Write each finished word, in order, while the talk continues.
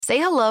Say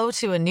hello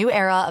to a new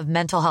era of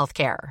mental health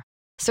care.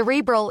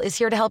 Cerebral is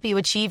here to help you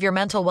achieve your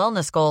mental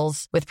wellness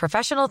goals with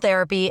professional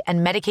therapy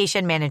and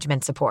medication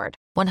management support.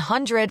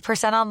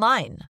 100%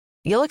 online.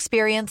 You'll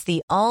experience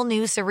the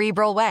all-new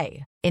Cerebral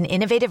Way, an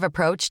innovative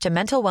approach to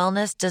mental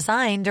wellness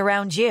designed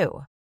around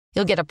you.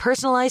 You'll get a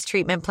personalized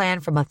treatment plan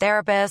from a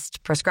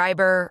therapist,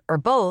 prescriber, or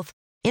both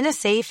in a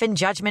safe and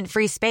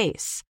judgment-free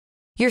space.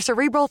 Your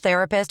Cerebral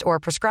therapist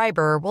or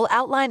prescriber will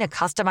outline a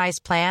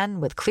customized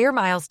plan with clear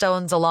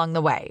milestones along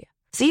the way,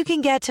 so you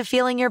can get to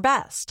feeling your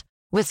best.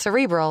 With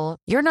Cerebral,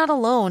 you're not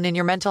alone in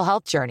your mental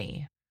health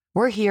journey.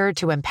 We're here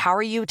to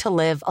empower you to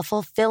live a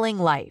fulfilling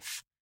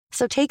life.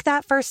 So take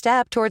that first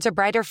step towards a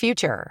brighter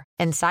future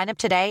and sign up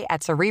today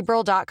at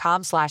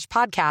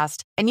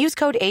Cerebral.com/podcast and use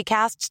code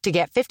ACAST to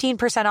get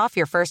 15% off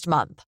your first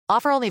month.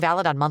 Offer only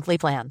valid on monthly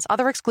plans.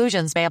 Other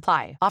exclusions may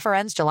apply. Offer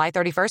ends July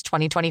 31st,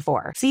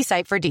 2024. See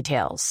site for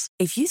details.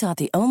 If you thought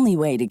the only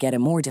way to get a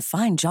more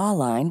defined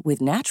jawline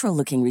with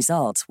natural-looking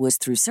results was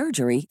through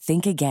surgery,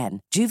 think again.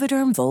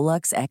 Juvederm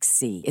Volux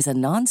XC is a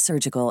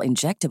non-surgical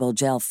injectable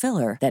gel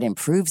filler that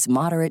improves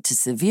moderate to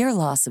severe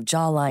loss of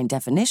jawline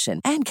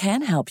definition and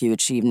can help you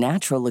achieve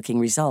natural-looking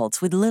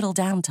results with little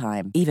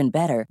downtime. Even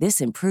better, this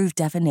improved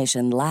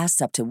definition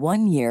lasts up to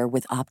 1 year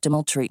with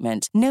optimal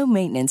treatment. No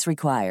maintenance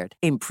required.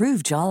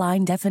 Improve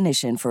jawline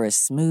definition for a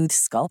smooth,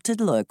 sculpted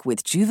look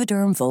with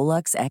Juvederm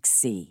Volux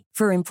XC.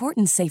 For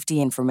important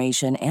safety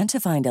information and to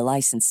find a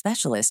licensed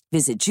specialist,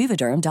 visit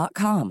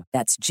Juvederm.com.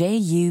 That's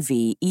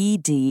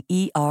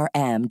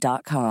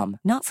JUVEDERM.com.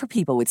 Not for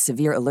people with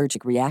severe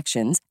allergic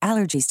reactions,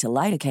 allergies to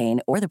lidocaine,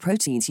 or the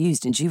proteins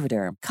used in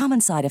Juvederm. Common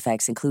side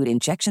effects include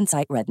injection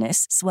site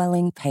redness,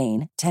 swelling,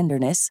 pain,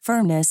 tenderness,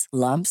 firmness,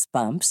 lumps,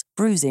 bumps,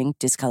 bruising,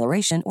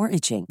 discoloration, or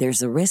itching.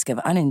 There's a risk of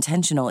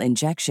unintentional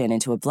injection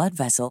into a blood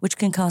vessel, which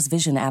can cause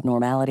vision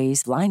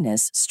abnormalities,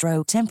 blindness,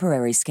 stroke,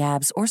 temporary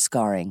scabs, or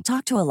scarring.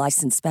 Talk to a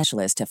licensed specialist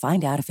to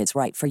find out if it's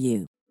right for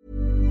you.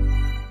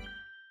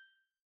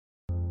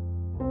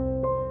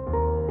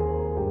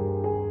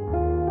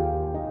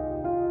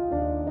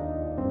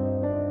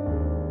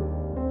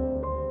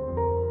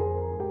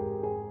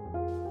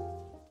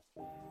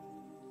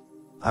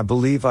 I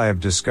believe I have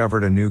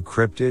discovered a new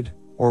cryptid,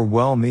 or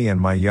well, me and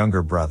my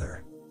younger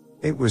brother.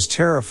 It was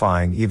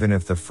terrifying even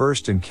if the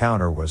first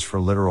encounter was for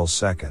literal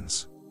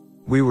seconds.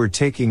 We were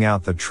taking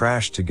out the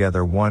trash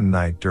together one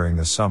night during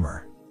the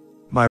summer.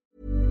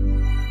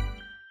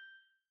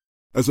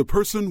 As a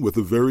person with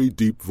a very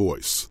deep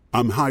voice,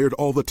 I'm hired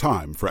all the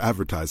time for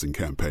advertising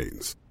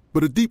campaigns.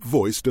 But a deep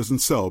voice doesn't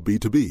sell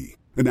B2B,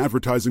 and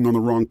advertising on the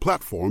wrong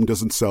platform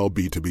doesn't sell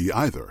B2B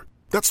either.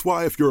 That's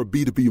why if you're a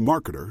B2B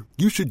marketer,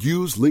 you should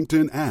use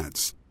LinkedIn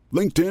ads.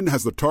 LinkedIn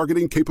has the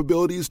targeting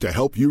capabilities to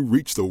help you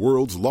reach the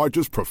world's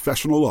largest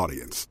professional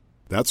audience.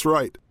 That's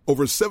right,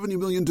 over 70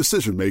 million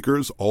decision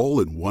makers all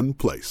in one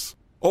place.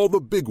 All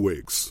the big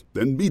wigs,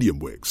 then medium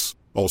wigs,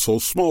 also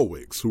small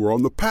wigs who are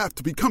on the path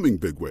to becoming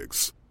big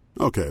wigs.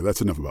 Okay,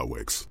 that's enough about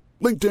wigs.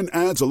 LinkedIn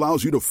ads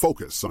allows you to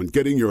focus on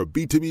getting your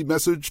B2B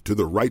message to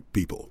the right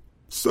people.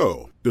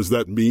 So, does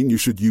that mean you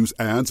should use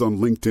ads on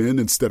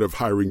LinkedIn instead of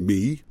hiring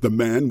me, the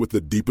man with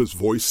the deepest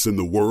voice in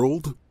the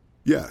world?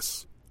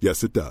 Yes.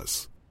 Yes, it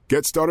does.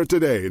 Get started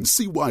today and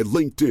see why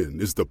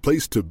LinkedIn is the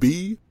place to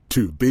be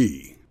to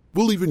be.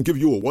 We'll even give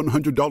you a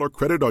 $100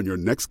 credit on your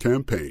next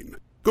campaign.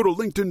 Go to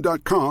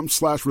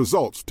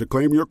linkedin.com/results to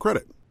claim your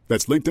credit.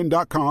 That's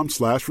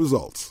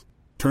linkedin.com/results.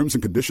 Terms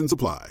and conditions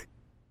apply.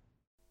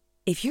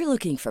 If you're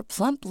looking for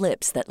plump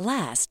lips that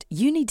last,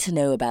 you need to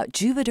know about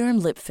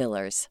Juvederm lip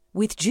fillers.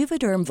 With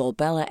Juvederm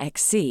Volbella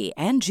XC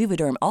and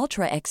Juvederm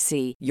Ultra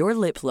XC, your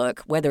lip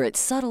look, whether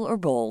it's subtle or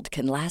bold,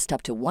 can last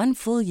up to 1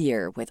 full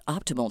year with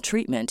optimal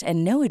treatment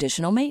and no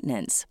additional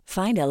maintenance.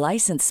 Find a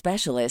licensed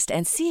specialist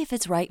and see if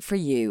it's right for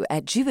you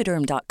at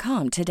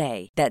Juvederm.com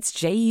today. That's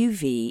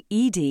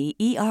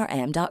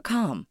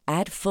JUVEDERM.com.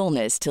 Add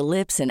fullness to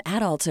lips in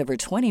adults over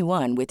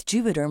 21 with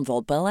Juvederm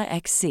Volbella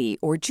XC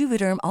or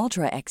Juvederm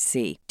Ultra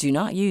XC. Do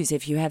not use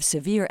if you have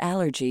severe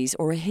allergies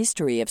or a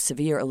history of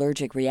severe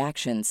allergic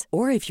reactions,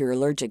 or if you're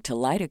allergic to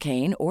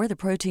lidocaine or the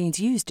proteins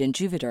used in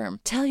Juvederm.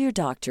 Tell your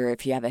doctor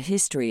if you have a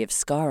history of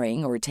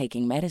scarring or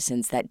taking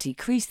medicines that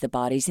decrease the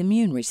body's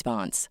immune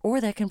response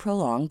or that can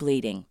prolong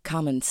bleeding.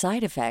 Common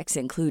side effects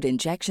include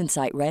injection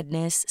site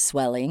redness,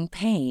 swelling,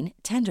 pain,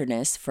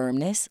 tenderness,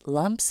 firmness,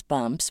 lumps,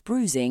 bumps,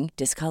 bruising,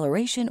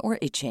 discoloration, or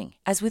itching.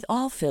 As with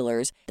all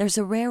fillers, there's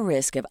a rare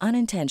risk of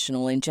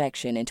unintentional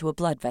injection into a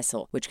blood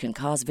vessel, which can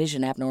cause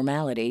vision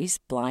abnormalities,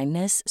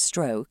 blindness,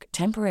 stroke,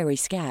 temporary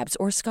scabs,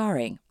 or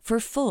scarring. For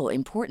full,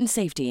 important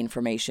safety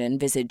information,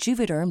 visit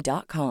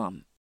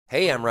Juvederm.com.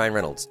 Hey, I'm Ryan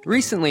Reynolds.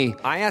 Recently,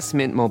 I asked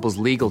Mint Mobile's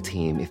legal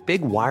team if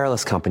big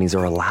wireless companies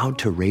are allowed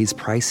to raise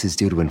prices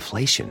due to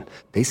inflation.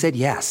 They said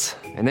yes.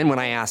 And then when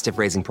I asked if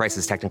raising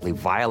prices technically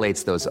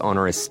violates those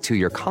onerous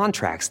 2-year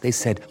contracts, they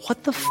said,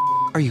 "What the f***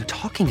 are you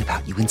talking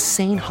about, you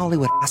insane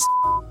Hollywood ass?"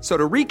 So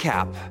to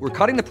recap, we're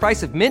cutting the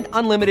price of Mint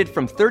Unlimited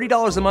from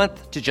 $30 a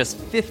month to just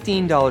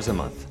 $15 a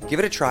month. Give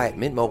it a try at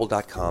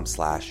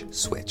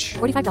mintmobile.com/switch.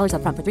 $45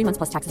 up front for 3 months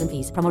plus taxes and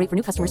fees. Promo rate for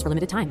new customers for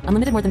limited time.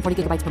 Unlimited more than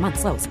 40 gigabytes per month.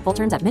 Slows full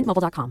terms at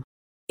mintmobile.com.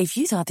 If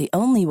you thought the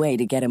only way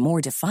to get a more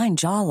defined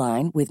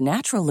jawline with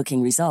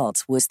natural-looking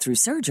results was through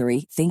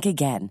surgery, think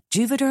again.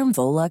 Juvederm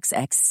Volux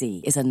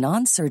XC is a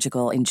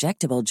non-surgical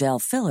injectable gel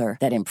filler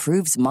that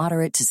improves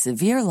moderate to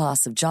severe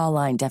loss of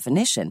jawline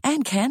definition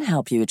and can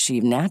help you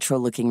achieve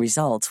natural-looking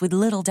results with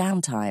little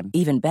downtime.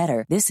 Even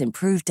better, this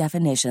improved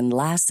definition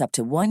lasts up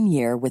to 1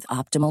 year with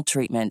optimal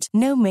treatment.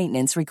 No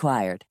maintenance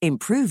required.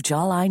 Improve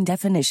jawline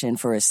definition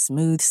for a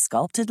smooth,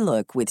 sculpted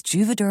look with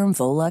Juvederm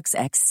Volux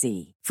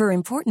XC. For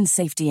important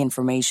safety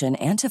information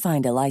and to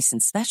find a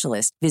licensed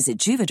specialist, visit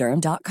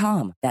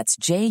Juvederm.com. That's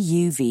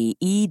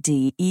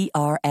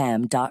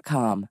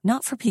JUVEDERM.com.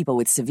 Not for people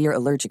with severe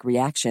allergic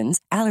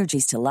reactions,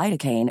 allergies to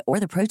lidocaine,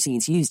 or the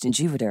proteins used in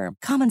Juvederm.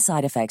 Common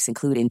side effects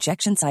include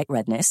injection site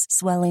redness,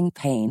 swelling,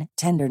 pain,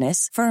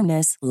 tenderness,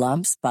 firmness,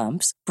 lumps,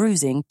 bumps,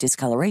 bruising,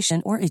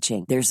 discoloration, or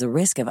itching. There's a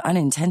risk of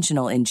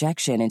unintentional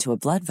injection into a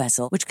blood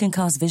vessel, which can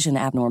cause vision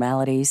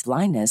abnormalities,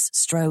 blindness,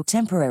 stroke,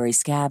 temporary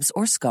scabs,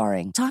 or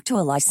scarring. Talk to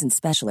a licensed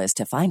specialist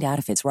to find out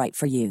if it's right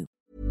for you.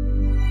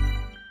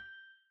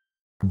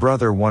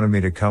 Brother wanted me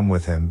to come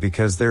with him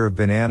because there have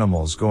been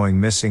animals going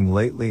missing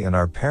lately and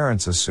our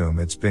parents assume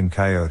it's been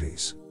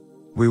coyotes.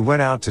 We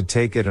went out to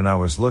take it and I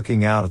was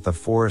looking out at the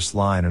forest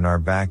line in our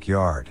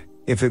backyard.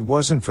 If it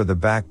wasn't for the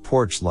back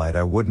porch light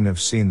I wouldn't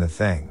have seen the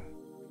thing.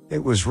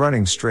 It was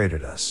running straight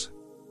at us.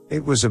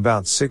 It was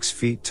about 6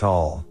 feet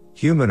tall,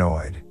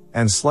 humanoid,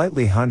 and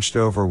slightly hunched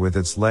over with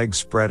its legs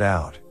spread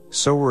out,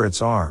 so were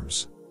its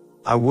arms.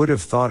 I would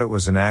have thought it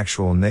was an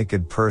actual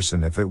naked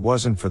person if it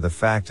wasn't for the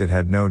fact it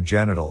had no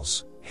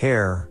genitals,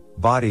 hair,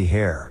 body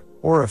hair,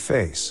 or a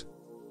face.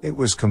 It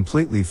was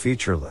completely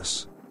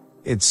featureless.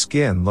 Its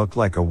skin looked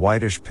like a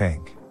whitish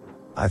pink.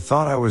 I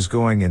thought I was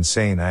going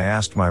insane. I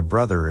asked my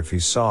brother if he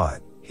saw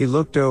it. He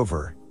looked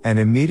over, and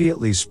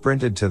immediately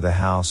sprinted to the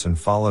house and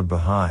followed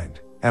behind,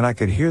 and I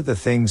could hear the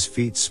thing's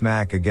feet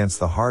smack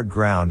against the hard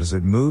ground as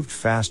it moved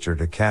faster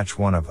to catch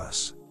one of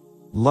us.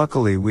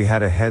 Luckily we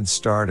had a head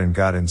start and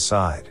got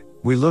inside.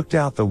 We looked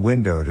out the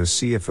window to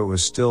see if it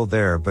was still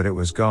there, but it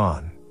was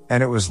gone,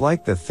 and it was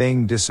like the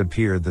thing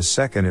disappeared the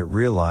second it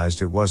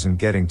realized it wasn't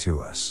getting to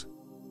us.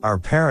 Our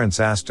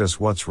parents asked us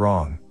what's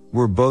wrong.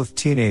 We're both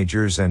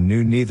teenagers and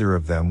knew neither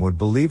of them would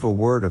believe a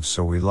word of,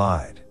 so we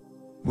lied.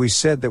 We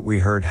said that we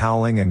heard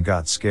howling and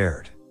got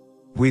scared.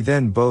 We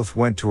then both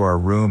went to our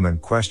room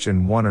and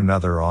questioned one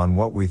another on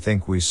what we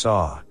think we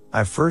saw.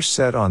 I first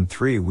said on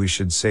 3 we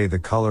should say the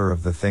color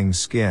of the thing's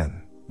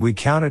skin. We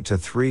counted to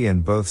 3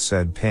 and both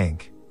said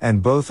pink.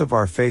 And both of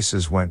our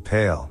faces went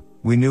pale.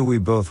 We knew we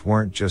both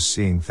weren't just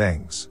seeing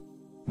things.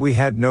 We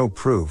had no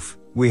proof,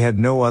 we had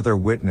no other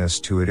witness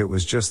to it. It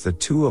was just the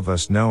two of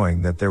us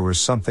knowing that there was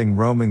something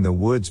roaming the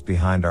woods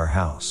behind our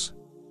house.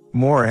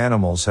 More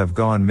animals have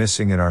gone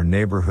missing in our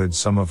neighborhood,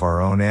 some of our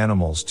own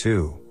animals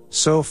too.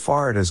 So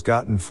far it has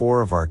gotten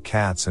 4 of our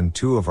cats and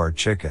 2 of our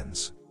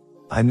chickens.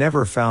 I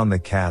never found the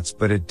cats,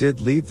 but it did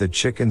leave the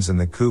chickens in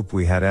the coop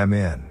we had them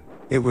in.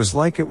 It was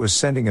like it was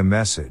sending a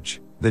message.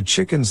 The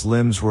chicken's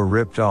limbs were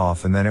ripped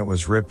off and then it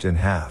was ripped in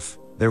half.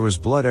 There was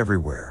blood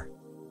everywhere.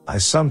 I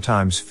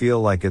sometimes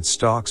feel like it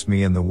stalks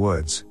me in the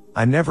woods.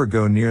 I never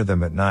go near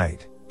them at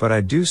night, but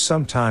I do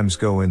sometimes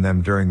go in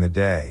them during the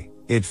day.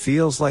 It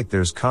feels like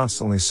there's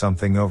constantly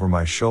something over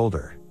my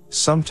shoulder.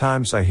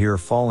 Sometimes I hear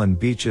fallen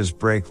beaches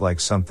break like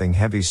something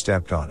heavy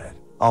stepped on it.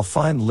 I'll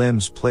find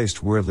limbs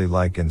placed weirdly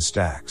like in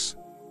stacks.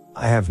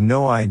 I have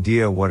no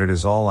idea what it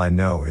is. All I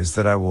know is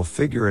that I will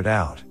figure it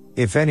out.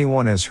 If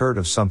anyone has heard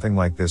of something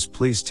like this,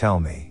 please tell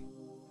me.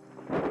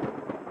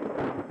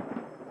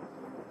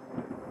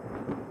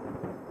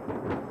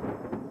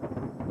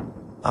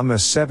 I'm a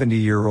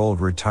 70-year-old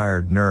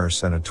retired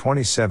nurse and a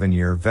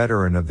 27-year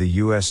veteran of the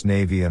U.S.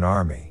 Navy and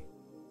Army.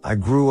 I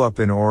grew up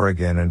in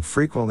Oregon and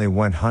frequently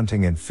went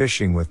hunting and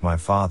fishing with my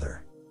father.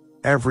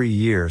 Every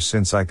year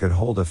since I could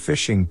hold a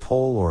fishing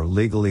pole or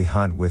legally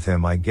hunt with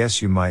him, I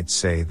guess you might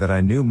say that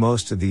I knew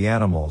most of the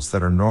animals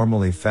that are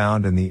normally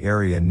found in the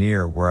area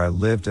near where I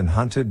lived and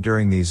hunted.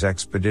 During these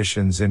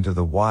expeditions into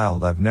the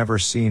wild, I've never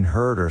seen,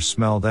 heard, or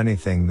smelled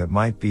anything that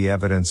might be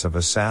evidence of a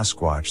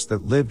Sasquatch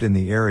that lived in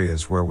the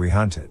areas where we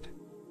hunted.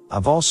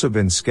 I've also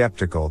been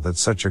skeptical that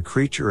such a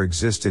creature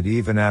existed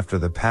even after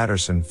the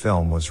Patterson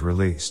film was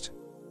released.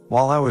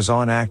 While I was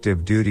on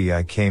active duty,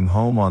 I came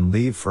home on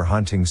leave for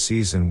hunting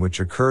season, which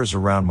occurs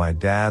around my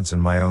dad's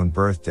and my own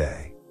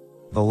birthday.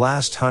 The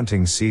last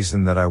hunting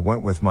season that I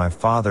went with my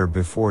father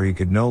before he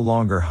could no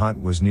longer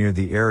hunt was near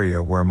the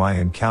area where my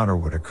encounter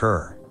would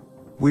occur.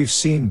 We've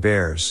seen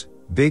bears,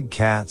 big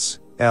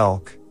cats,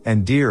 elk,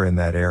 and deer in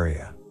that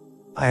area.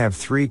 I have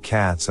 3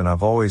 cats and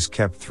I've always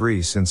kept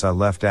 3 since I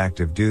left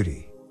active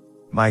duty.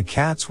 My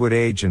cats would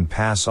age and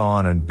pass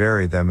on and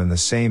bury them in the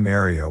same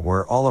area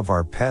where all of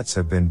our pets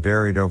have been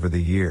buried over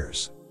the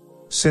years.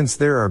 Since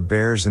there are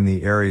bears in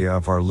the area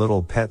of our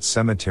little pet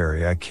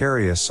cemetery, I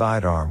carry a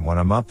sidearm when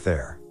I'm up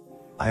there.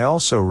 I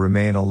also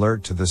remain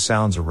alert to the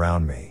sounds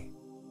around me.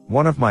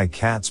 One of my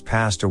cats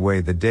passed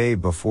away the day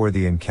before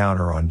the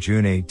encounter on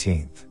June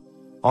 18th.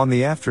 On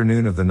the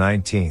afternoon of the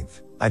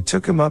 19th, I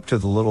took him up to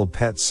the little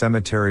pet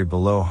cemetery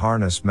below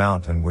Harness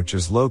Mountain, which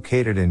is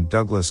located in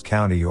Douglas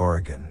County,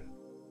 Oregon.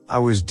 I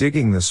was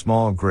digging the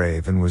small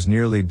grave and was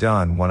nearly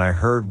done when I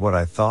heard what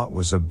I thought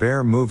was a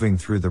bear moving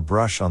through the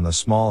brush on the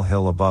small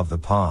hill above the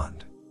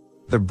pond.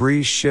 The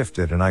breeze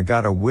shifted and I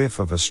got a whiff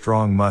of a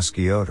strong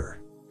musky odor.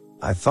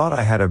 I thought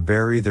I had a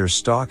bear either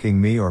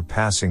stalking me or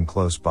passing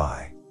close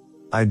by.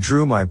 I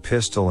drew my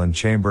pistol and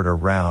chambered a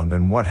round,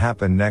 and what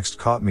happened next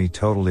caught me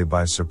totally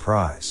by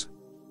surprise.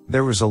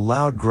 There was a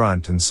loud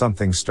grunt and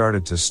something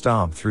started to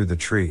stomp through the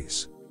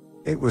trees.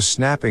 It was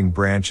snapping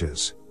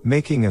branches,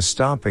 making a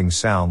stomping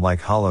sound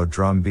like hollow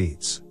drum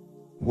beats.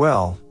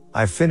 Well,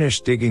 I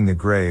finished digging the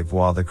grave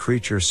while the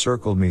creature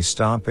circled me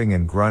stomping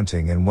and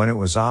grunting, and when it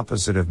was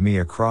opposite of me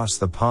across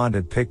the pond,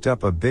 it picked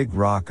up a big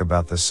rock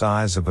about the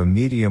size of a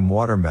medium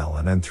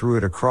watermelon and threw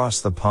it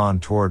across the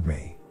pond toward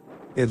me.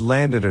 It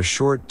landed a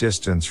short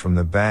distance from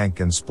the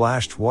bank and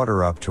splashed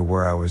water up to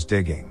where I was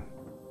digging.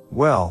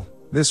 Well,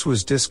 this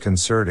was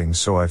disconcerting,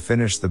 so I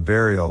finished the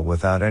burial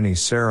without any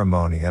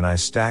ceremony, and I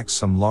stacked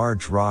some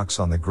large rocks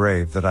on the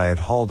grave that I had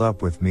hauled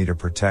up with me to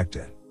protect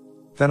it.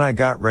 Then I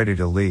got ready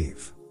to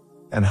leave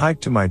and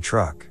hiked to my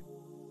truck.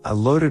 I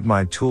loaded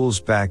my tools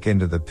back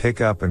into the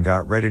pickup and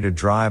got ready to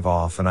drive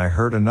off, and I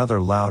heard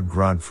another loud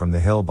grunt from the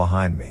hill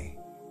behind me.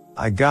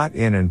 I got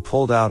in and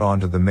pulled out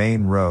onto the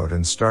main road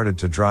and started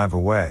to drive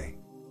away.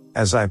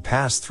 As I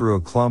passed through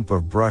a clump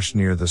of brush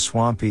near the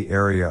swampy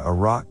area, a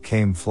rock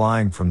came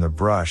flying from the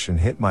brush and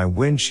hit my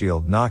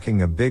windshield,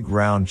 knocking a big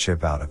round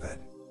chip out of it.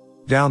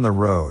 Down the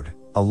road,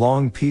 a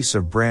long piece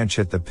of branch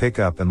hit the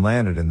pickup and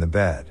landed in the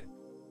bed.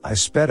 I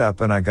sped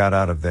up and I got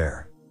out of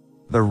there.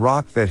 The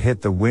rock that hit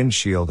the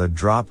windshield had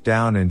dropped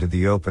down into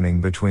the opening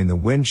between the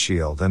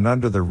windshield and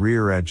under the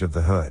rear edge of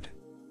the hood.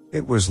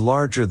 It was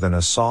larger than a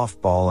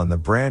softball, and the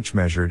branch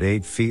measured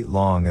 8 feet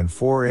long and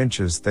 4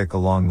 inches thick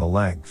along the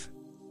length.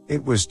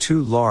 It was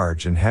too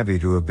large and heavy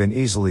to have been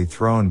easily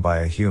thrown by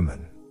a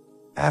human.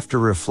 After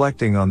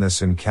reflecting on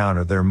this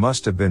encounter, there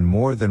must have been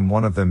more than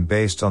one of them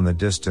based on the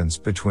distance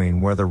between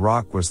where the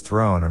rock was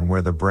thrown and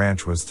where the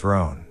branch was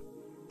thrown.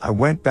 I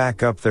went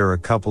back up there a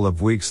couple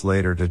of weeks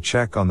later to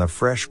check on the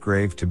fresh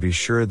grave to be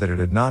sure that it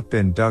had not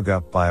been dug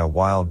up by a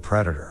wild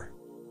predator.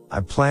 I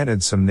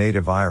planted some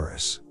native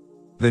iris.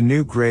 The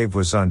new grave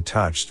was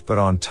untouched, but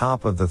on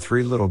top of the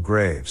 3 little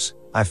graves,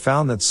 I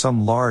found that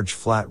some large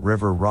flat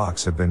river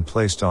rocks had been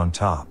placed on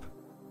top.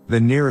 The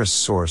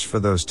nearest source for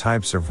those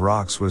types of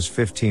rocks was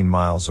 15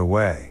 miles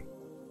away.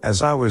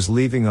 As I was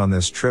leaving on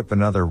this trip,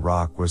 another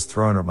rock was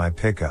thrown at my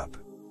pickup.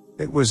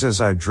 It was as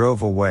I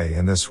drove away,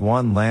 and this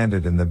one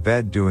landed in the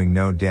bed, doing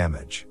no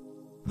damage.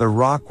 The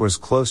rock was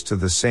close to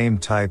the same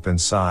type and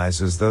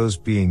size as those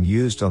being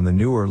used on the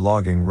newer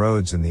logging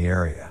roads in the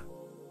area.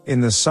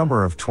 In the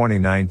summer of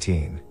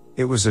 2019,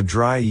 it was a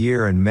dry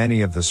year and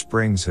many of the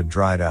springs had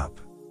dried up.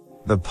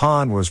 The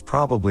pond was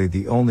probably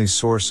the only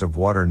source of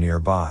water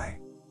nearby.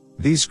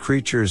 These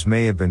creatures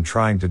may have been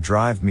trying to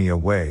drive me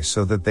away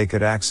so that they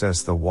could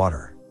access the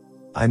water.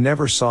 I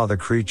never saw the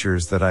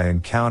creatures that I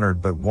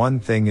encountered, but one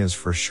thing is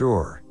for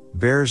sure,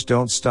 bears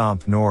don't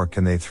stomp, nor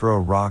can they throw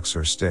rocks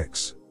or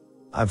sticks.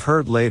 I've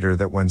heard later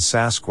that when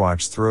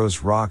Sasquatch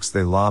throws rocks,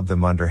 they lob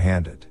them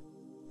underhanded.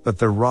 But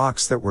the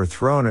rocks that were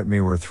thrown at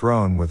me were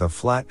thrown with a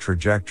flat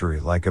trajectory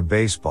like a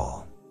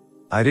baseball.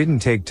 I didn't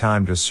take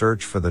time to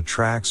search for the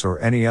tracks or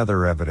any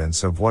other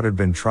evidence of what had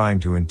been trying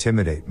to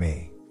intimidate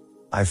me.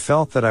 I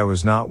felt that I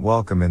was not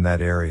welcome in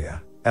that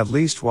area, at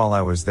least while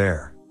I was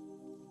there.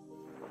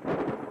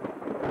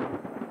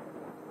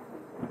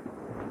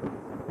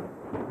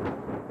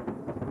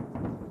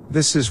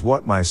 This is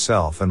what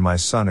myself and my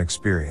son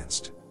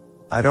experienced.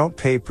 I don't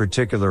pay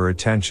particular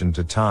attention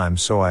to time,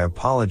 so I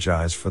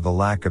apologize for the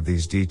lack of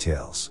these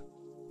details.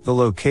 The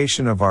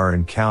location of our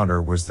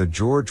encounter was the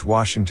George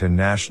Washington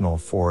National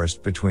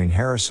Forest between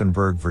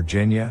Harrisonburg,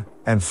 Virginia,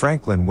 and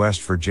Franklin,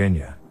 West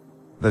Virginia.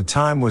 The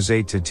time was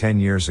 8 to 10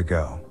 years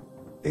ago.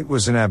 It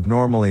was an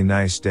abnormally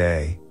nice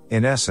day.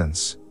 In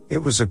essence, it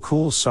was a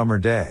cool summer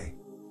day.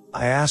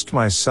 I asked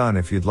my son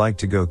if he'd like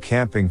to go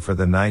camping for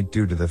the night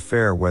due to the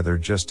fair weather,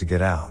 just to get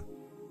out.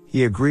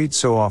 He agreed,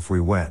 so off we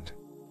went.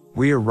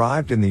 We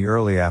arrived in the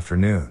early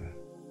afternoon.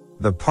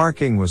 The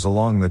parking was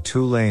along the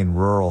 2-lane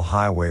rural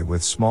highway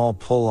with small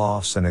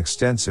pull-offs and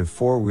extensive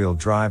 4-wheel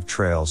drive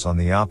trails on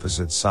the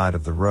opposite side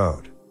of the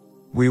road.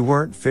 We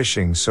weren't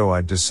fishing, so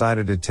I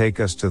decided to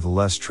take us to the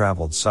less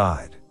traveled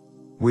side.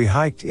 We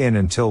hiked in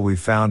until we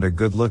found a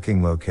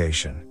good-looking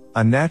location,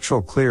 a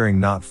natural clearing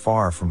not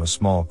far from a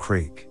small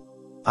creek.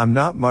 I'm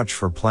not much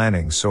for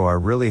planning, so I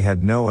really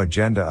had no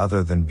agenda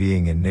other than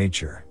being in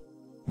nature.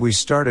 We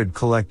started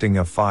collecting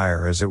a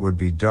fire as it would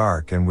be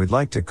dark and we'd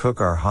like to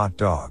cook our hot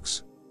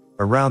dogs.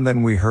 Around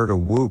then we heard a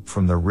whoop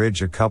from the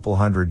ridge a couple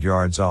hundred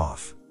yards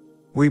off.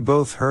 We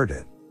both heard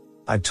it.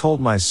 I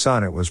told my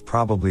son it was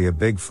probably a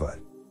Bigfoot.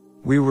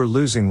 We were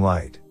losing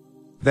light.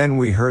 Then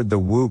we heard the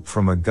whoop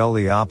from a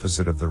gully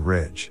opposite of the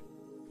ridge.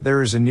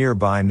 There is a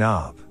nearby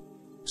knob.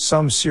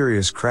 Some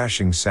serious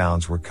crashing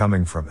sounds were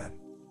coming from it.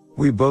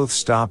 We both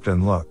stopped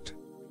and looked.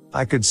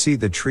 I could see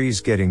the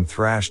trees getting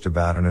thrashed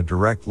about in a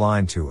direct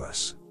line to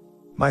us.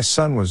 My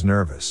son was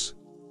nervous.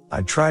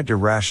 I tried to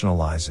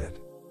rationalize it.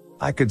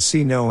 I could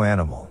see no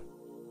animal.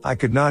 I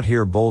could not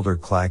hear boulder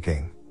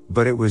clacking,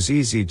 but it was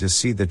easy to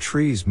see the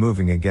trees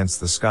moving against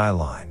the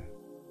skyline.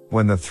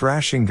 When the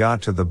thrashing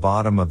got to the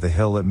bottom of the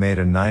hill, it made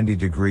a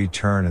 90-degree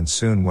turn and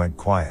soon went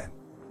quiet.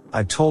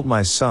 I told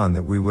my son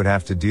that we would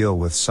have to deal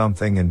with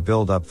something and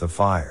build up the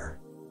fire.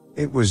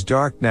 It was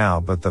dark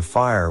now, but the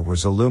fire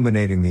was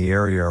illuminating the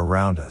area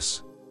around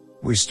us.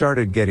 We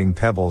started getting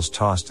pebbles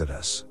tossed at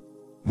us.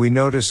 We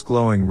noticed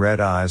glowing red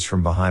eyes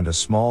from behind a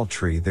small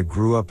tree that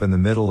grew up in the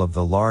middle of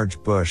the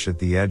large bush at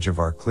the edge of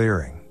our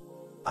clearing.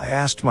 I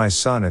asked my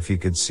son if he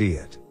could see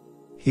it.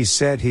 He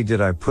said he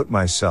did. I put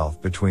myself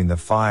between the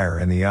fire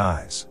and the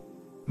eyes.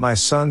 My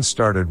son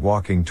started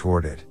walking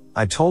toward it.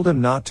 I told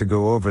him not to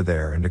go over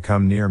there and to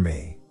come near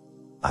me.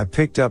 I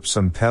picked up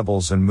some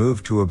pebbles and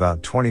moved to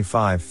about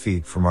 25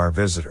 feet from our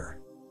visitor.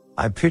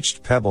 I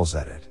pitched pebbles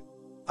at it.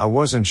 I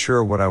wasn't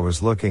sure what I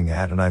was looking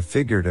at, and I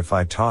figured if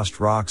I tossed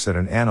rocks at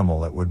an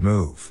animal it would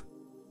move.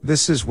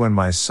 This is when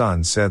my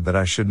son said that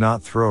I should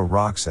not throw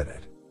rocks at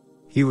it.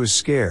 He was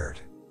scared.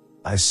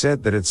 I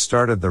said that it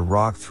started the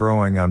rock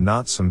throwing. I'm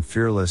not some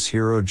fearless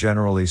hero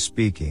generally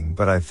speaking,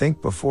 but I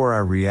think before I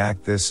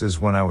react, this is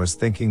when I was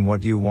thinking,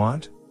 what do you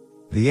want?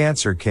 The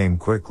answer came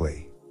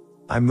quickly.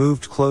 I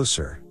moved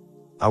closer.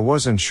 I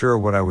wasn't sure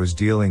what I was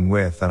dealing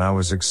with, and I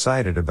was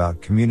excited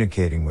about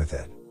communicating with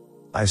it.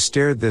 I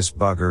stared this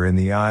bugger in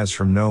the eyes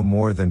from no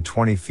more than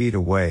 20 feet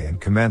away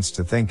and commenced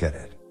to think at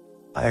it.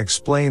 I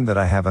explained that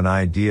I have an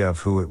idea of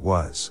who it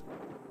was.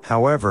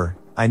 However,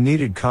 I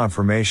needed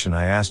confirmation.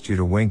 I asked you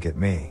to wink at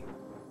me.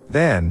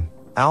 Then,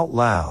 out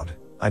loud,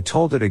 I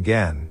told it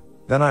again,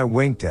 then I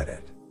winked at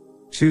it.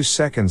 2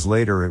 seconds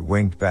later it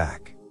winked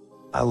back.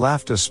 I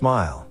laughed a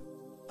smile.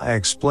 I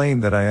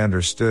explained that I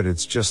understood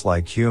it's just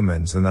like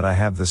humans and that I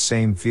have the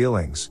same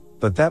feelings,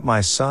 but that my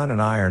son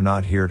and I are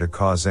not here to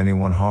cause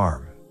anyone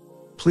harm.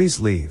 Please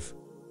leave.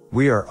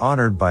 We are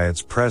honored by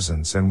its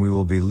presence and we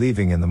will be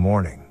leaving in the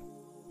morning.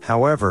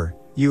 However,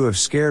 you have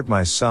scared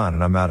my son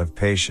and I'm out of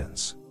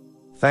patience.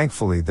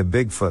 Thankfully the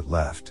Bigfoot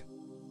left.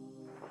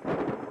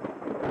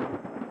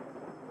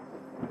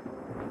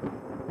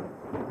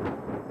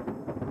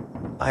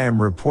 I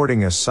am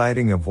reporting a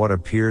sighting of what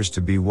appears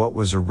to be what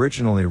was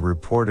originally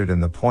reported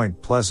in the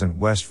Point Pleasant,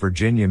 West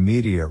Virginia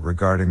media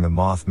regarding the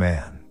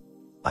Mothman.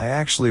 I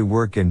actually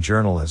work in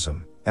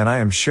journalism, and I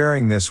am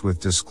sharing this with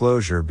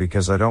disclosure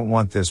because I don't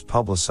want this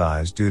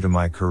publicized due to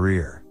my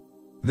career.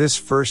 This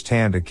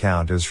first-hand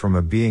account is from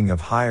a being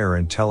of higher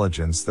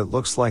intelligence that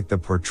looks like the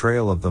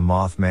portrayal of the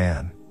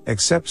Mothman,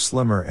 except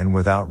slimmer and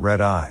without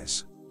red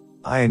eyes.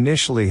 I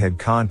initially had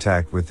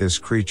contact with this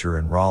creature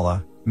in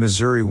Rolla,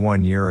 Missouri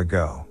 1 year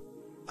ago.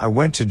 I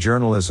went to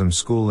journalism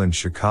school in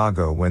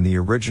Chicago when the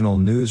original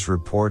news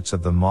reports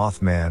of the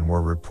Mothman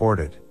were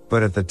reported,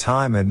 but at the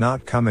time had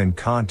not come in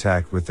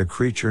contact with the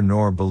creature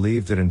nor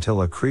believed it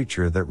until a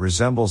creature that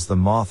resembles the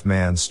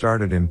Mothman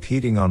started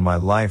impeding on my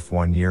life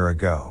 1 year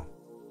ago.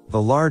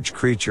 The large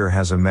creature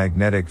has a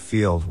magnetic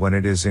field when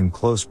it is in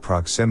close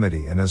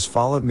proximity and has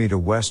followed me to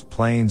West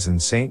Plains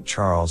and St.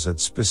 Charles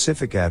at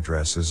specific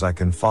addresses I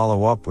can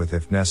follow up with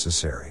if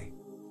necessary.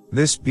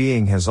 This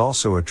being has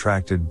also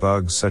attracted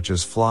bugs such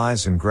as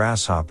flies and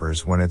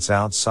grasshoppers when it's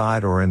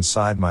outside or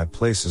inside my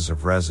places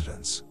of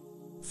residence.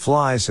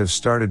 Flies have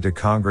started to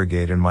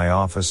congregate in my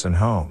office and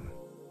home.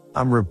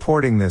 I'm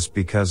reporting this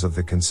because of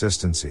the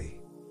consistency.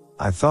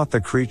 I thought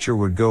the creature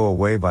would go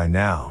away by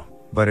now,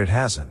 but it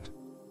hasn't.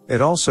 It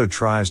also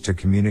tries to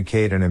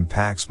communicate and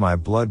impacts my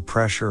blood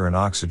pressure and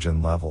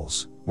oxygen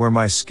levels, where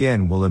my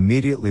skin will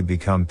immediately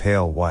become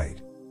pale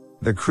white.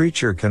 The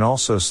creature can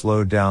also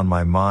slow down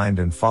my mind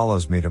and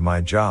follows me to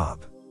my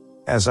job.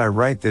 As I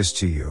write this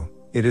to you,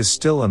 it is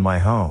still in my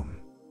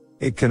home.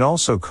 It can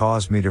also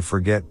cause me to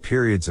forget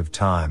periods of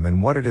time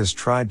and what it has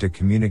tried to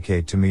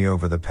communicate to me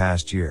over the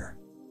past year.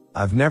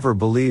 I've never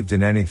believed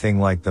in anything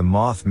like the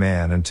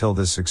Mothman until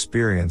this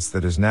experience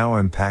that is now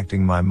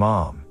impacting my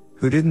mom,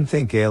 who didn't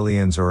think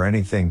aliens or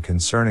anything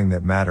concerning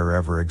that matter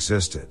ever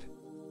existed.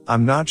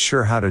 I'm not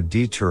sure how to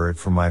deter it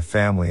from my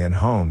family and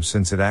home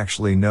since it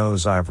actually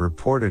knows I've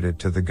reported it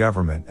to the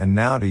government and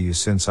now to you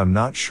since I'm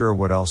not sure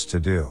what else to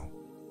do.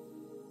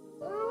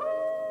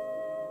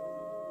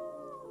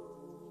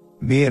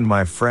 Me and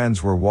my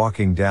friends were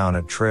walking down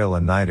a trail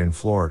at night in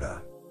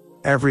Florida.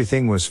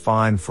 Everything was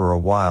fine for a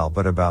while,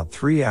 but about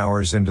 3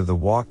 hours into the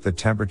walk the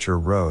temperature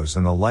rose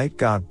and the light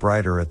got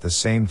brighter at the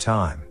same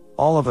time.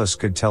 All of us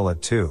could tell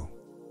it too.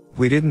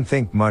 We didn't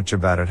think much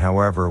about it,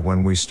 however,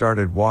 when we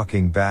started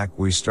walking back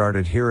we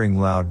started hearing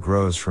loud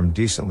growls from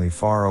decently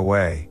far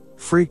away,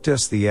 freaked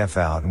us the F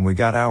out and we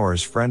got our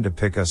friend to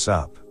pick us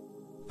up.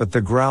 But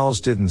the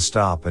growls didn't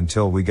stop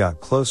until we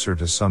got closer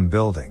to some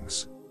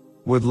buildings.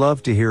 Would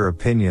love to hear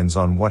opinions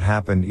on what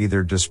happened,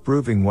 either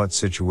disproving what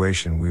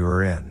situation we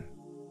were in,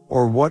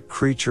 or what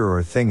creature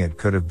or thing it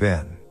could have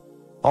been.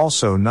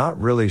 Also,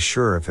 not really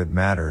sure if it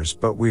matters,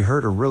 but we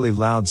heard a really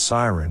loud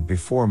siren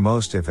before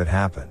most of it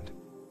happened.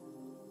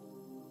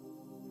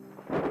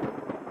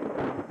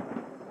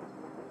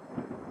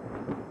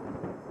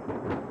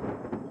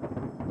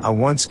 I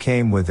once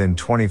came within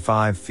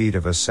 25 feet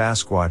of a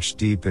Sasquatch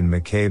deep in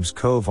McCabe's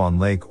Cove on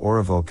Lake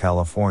Oroville,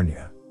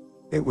 California.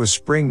 It was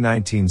spring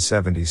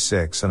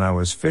 1976 and I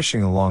was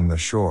fishing along the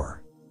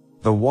shore.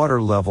 The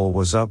water level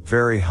was up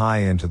very high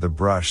into the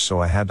brush, so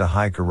I had to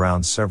hike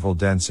around several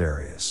dense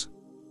areas.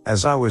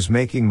 As I was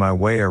making my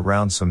way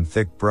around some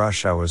thick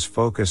brush, I was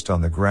focused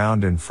on the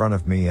ground in front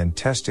of me and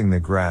testing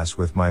the grass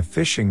with my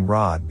fishing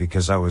rod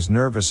because I was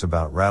nervous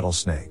about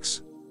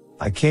rattlesnakes.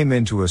 I came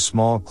into a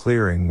small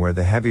clearing where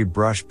the heavy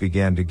brush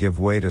began to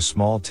give way to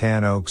small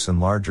tan oaks and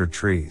larger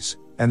trees,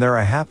 and there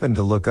I happened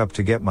to look up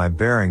to get my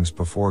bearings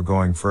before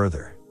going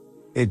further.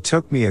 It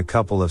took me a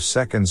couple of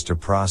seconds to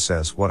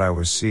process what I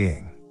was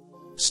seeing.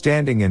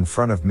 Standing in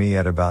front of me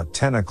at about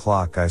 10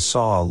 o'clock, I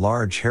saw a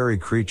large hairy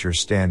creature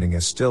standing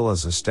as still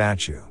as a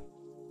statue.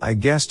 I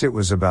guessed it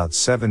was about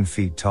 7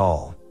 feet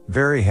tall,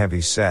 very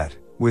heavy set,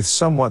 with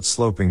somewhat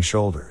sloping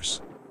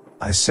shoulders.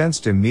 I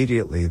sensed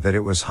immediately that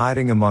it was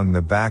hiding among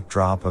the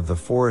backdrop of the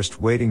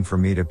forest, waiting for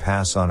me to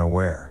pass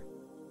unaware.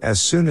 As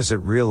soon as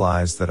it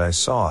realized that I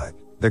saw it,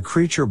 the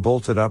creature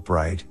bolted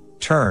upright,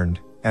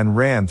 turned, and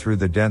ran through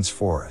the dense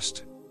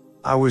forest.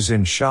 I was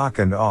in shock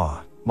and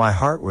awe, my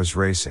heart was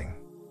racing.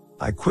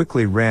 I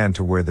quickly ran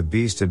to where the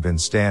beast had been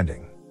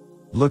standing.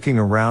 Looking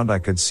around, I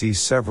could see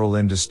several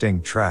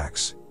indistinct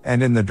tracks,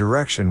 and in the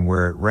direction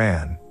where it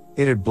ran,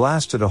 it had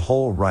blasted a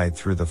hole right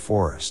through the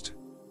forest.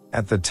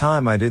 At the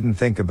time, I didn't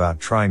think about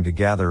trying to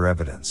gather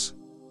evidence.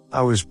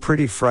 I was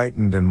pretty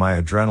frightened and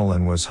my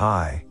adrenaline was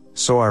high,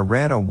 so I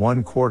ran a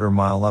 1/4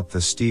 mile up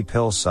the steep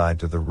hillside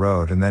to the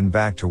road and then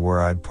back to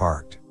where I'd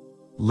parked.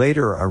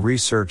 Later, I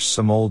researched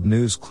some old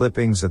news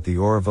clippings at the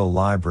Oroville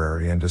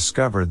Library and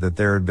discovered that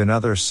there had been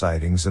other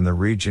sightings in the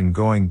region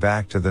going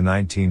back to the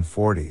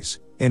 1940s,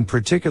 in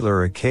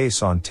particular a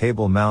case on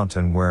Table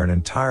Mountain where an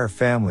entire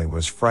family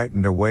was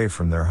frightened away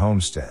from their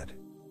homestead.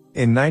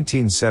 In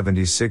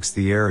 1976,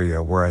 the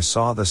area where I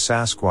saw the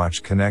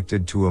Sasquatch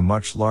connected to a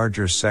much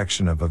larger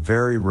section of a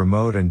very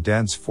remote and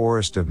dense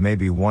forest of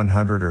maybe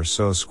 100 or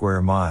so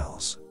square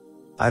miles.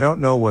 I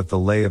don't know what the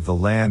lay of the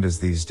land is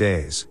these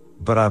days,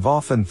 but I've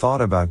often thought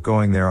about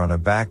going there on a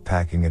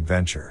backpacking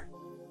adventure.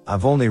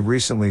 I've only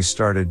recently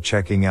started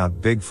checking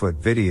out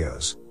Bigfoot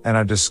videos, and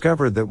I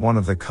discovered that one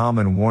of the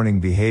common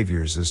warning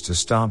behaviors is to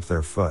stomp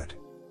their foot.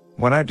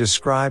 When I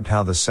described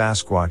how the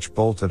Sasquatch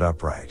bolted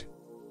upright,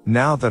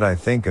 now that I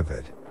think of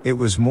it, it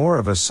was more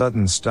of a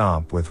sudden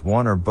stomp with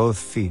one or both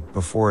feet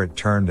before it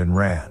turned and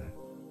ran.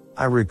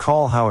 I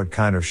recall how it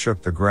kind of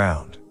shook the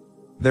ground.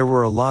 There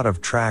were a lot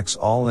of tracks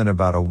all in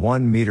about a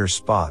 1-meter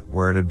spot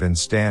where it had been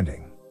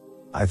standing.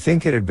 I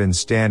think it had been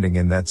standing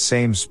in that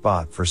same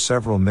spot for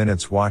several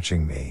minutes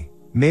watching me,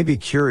 maybe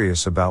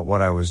curious about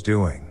what I was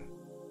doing.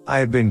 I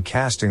had been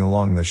casting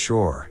along the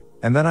shore,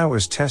 and then I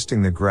was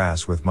testing the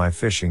grass with my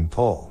fishing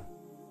pole.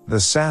 The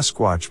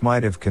Sasquatch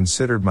might have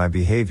considered my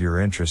behavior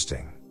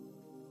interesting.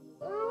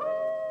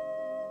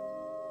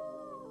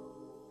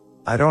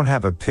 I don't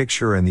have a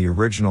picture and the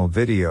original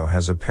video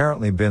has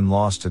apparently been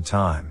lost to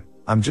time.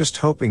 I'm just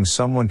hoping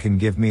someone can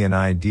give me an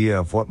idea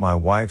of what my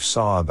wife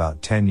saw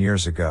about 10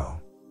 years ago.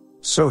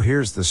 So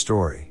here's the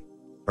story.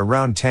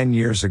 Around 10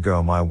 years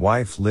ago, my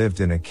wife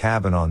lived in a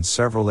cabin on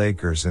several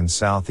acres in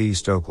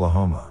southeast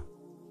Oklahoma.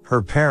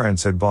 Her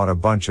parents had bought a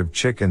bunch of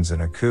chickens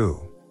and a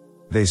coop.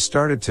 They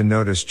started to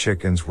notice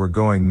chickens were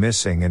going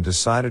missing and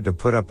decided to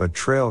put up a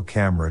trail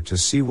camera to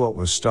see what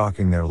was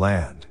stalking their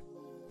land.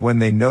 When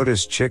they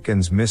noticed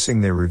chickens missing,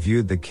 they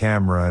reviewed the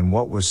camera, and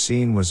what was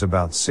seen was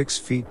about 6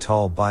 feet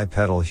tall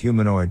bipedal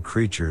humanoid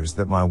creatures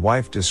that my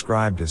wife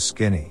described as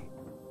skinny.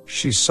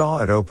 She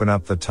saw it open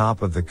up the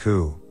top of the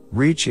coop,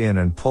 reach in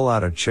and pull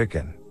out a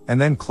chicken, and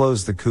then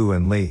close the coop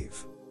and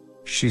leave.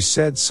 She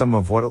said some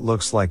of what it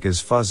looks like is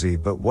fuzzy,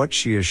 but what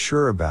she is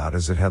sure about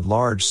is it had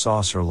large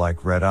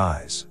saucer-like red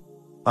eyes.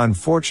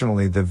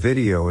 Unfortunately, the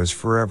video is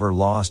forever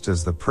lost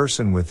as the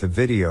person with the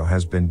video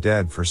has been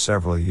dead for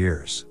several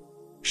years.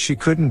 She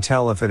couldn't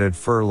tell if it had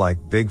fur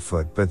like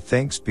Bigfoot, but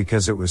thinks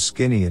because it was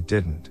skinny it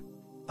didn't.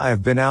 I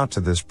have been out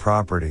to this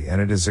property and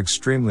it is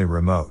extremely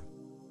remote.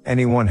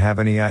 Anyone have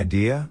any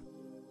idea?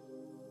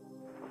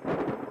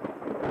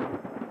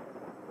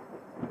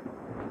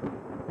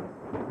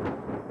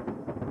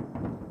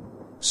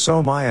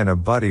 So I and a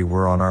buddy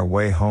were on our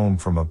way home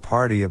from a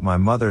party at my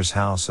mother's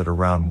house at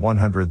around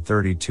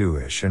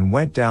 132-ish and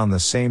went down the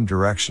same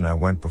direction I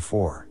went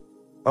before.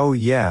 Oh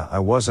yeah, I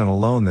wasn't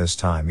alone this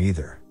time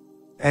either.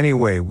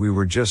 Anyway, we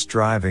were just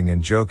driving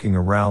and joking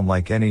around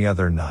like any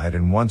other night,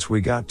 and once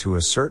we got to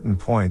a certain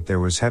point there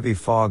was heavy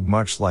fog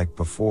much like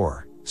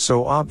before,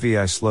 so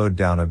I slowed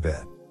down a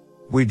bit.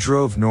 We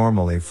drove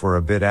normally for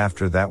a bit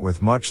after that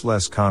with much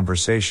less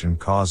conversation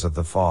cause of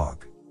the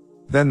fog.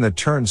 Then the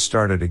turn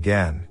started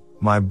again,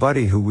 My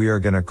buddy, who we are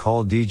gonna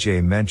call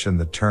DJ, mentioned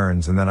the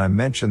turns, and then I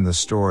mentioned the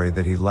story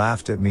that he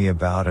laughed at me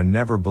about and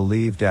never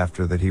believed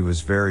after that. He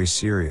was very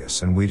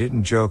serious and we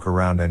didn't joke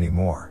around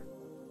anymore.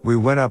 We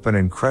went up an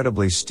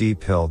incredibly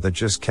steep hill that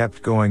just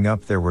kept going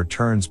up. There were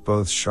turns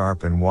both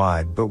sharp and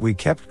wide, but we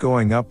kept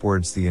going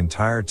upwards the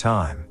entire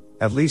time,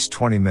 at least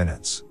 20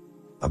 minutes.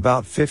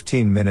 About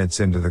 15 minutes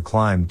into the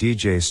climb,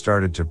 DJ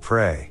started to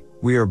pray.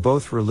 We are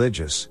both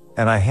religious,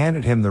 and I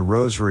handed him the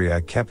rosary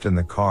I kept in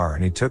the car,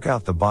 and he took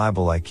out the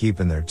Bible I keep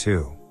in there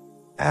too.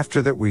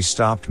 After that we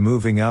stopped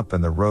moving up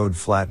and the road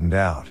flattened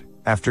out,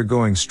 after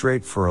going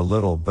straight for a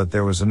little, but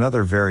there was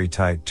another very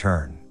tight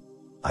turn.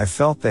 I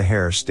felt the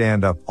hair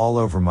stand up all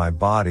over my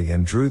body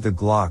and drew the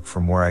Glock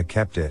from where I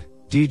kept it.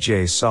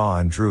 DJ saw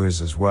and drew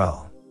his as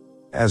well.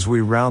 As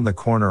we round the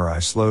corner I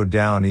slowed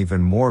down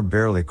even more,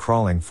 barely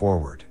crawling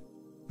forward.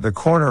 The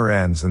corner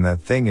ends and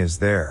that thing is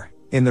there,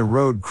 in the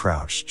road,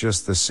 crouched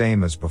just the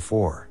same as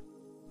before.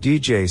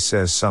 DJ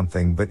says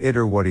something, but it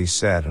or what he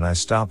said, and I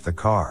stopped the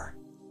car.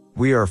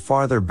 We are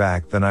farther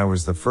back than I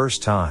was the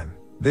first time.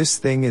 This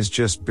thing is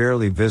just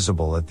barely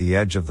visible at the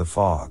edge of the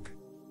fog.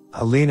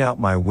 I lean out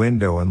my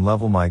window and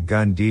level my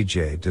gun.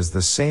 DJ does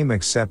the same,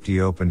 except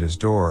he opened his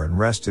door and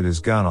rested his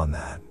gun on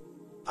that.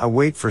 I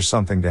wait for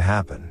something to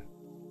happen.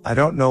 I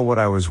don't know what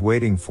I was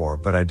waiting for,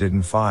 but I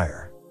didn't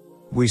fire.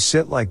 We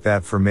sit like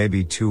that for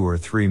maybe 2 or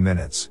 3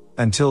 minutes,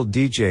 until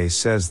DJ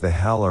says, "The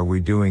hell are we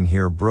doing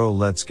here, bro?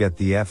 Let's get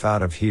the F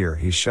out of here."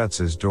 He shuts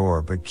his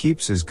door but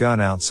keeps his gun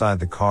outside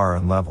the car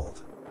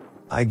unleveled.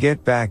 I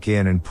get back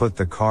in and put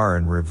the car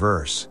in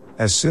reverse.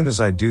 As soon as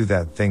I do,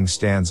 that thing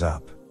stands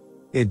up.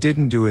 It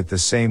didn't do it the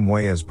same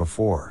way as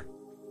before.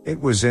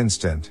 It was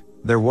instant.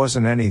 There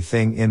wasn't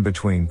anything in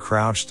between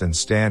crouched and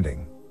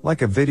standing,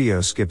 like a video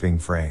skipping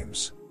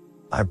frames.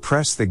 I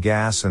pressed the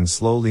gas and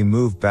slowly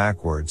moved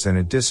backwards and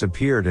it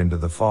disappeared into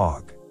the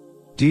fog.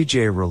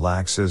 DJ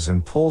relaxes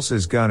and pulls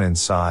his gun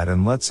inside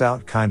and lets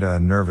out kinda a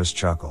nervous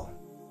chuckle.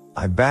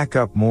 I back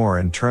up more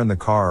and turn the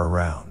car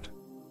around.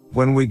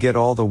 When we get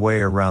all the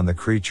way around, the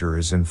creature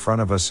is in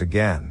front of us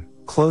again,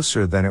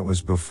 closer than it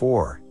was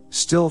before,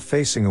 still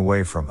facing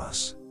away from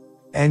us.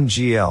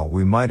 NGL,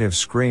 we might have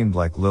screamed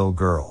like little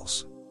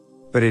girls.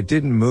 But it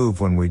didn't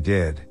move when we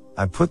did.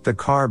 I put the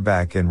car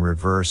back in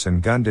reverse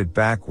and gunned it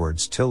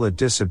backwards till it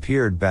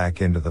disappeared back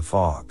into the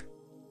fog.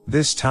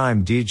 This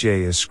time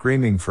DJ is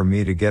screaming for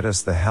me to get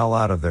us the hell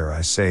out of there.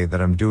 I say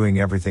that I'm doing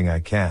everything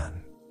I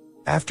can.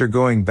 After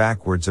going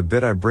backwards a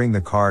bit, I bring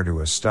the car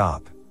to a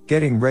stop,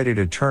 getting ready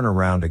to turn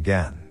around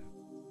again.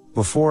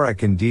 Before I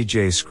can,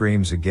 DJ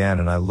screams again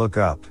and I look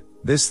up.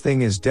 This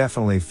thing is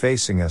definitely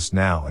facing us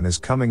now and is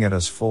coming at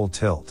us full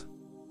tilt.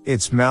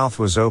 Its mouth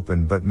was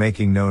open but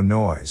making no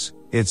noise.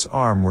 Its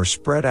arms were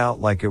spread out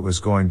like it was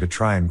going to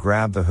try and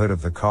grab the hood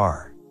of the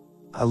car.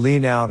 I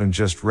lean out and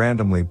just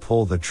randomly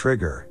pull the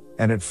trigger,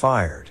 and it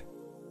fired.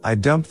 I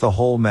dumped the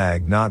whole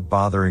mag, not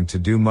bothering to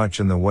do much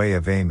in the way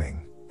of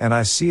aiming, and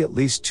I see at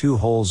least 2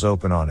 holes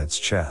open on its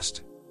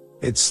chest.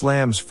 It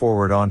slams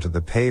forward onto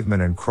the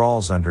pavement and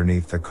crawls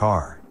underneath the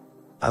car.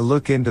 I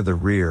look into the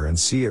rear and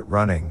see it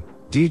running.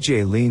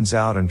 DJ leans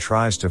out and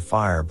tries to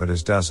fire but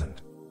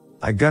doesn't.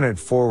 I gun it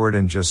forward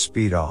and just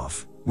speed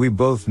off. We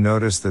both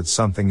notice that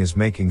something is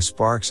making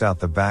sparks out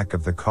the back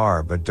of the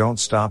car but don't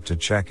stop to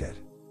check it.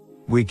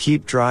 We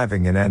keep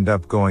driving and end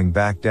up going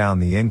back down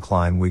the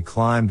incline we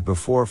climbed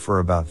before for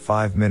about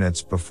 5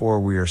 minutes before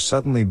we are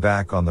suddenly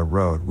back on the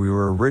road we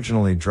were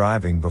originally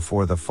driving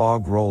before the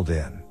fog rolled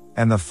in,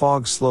 and the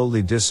fog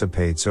slowly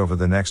dissipates over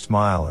the next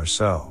mile or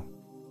so.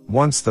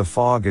 Once the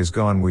fog is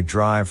gone, we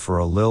drive for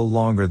a little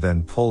longer,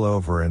 then pull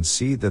over and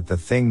see that the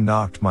thing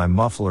knocked my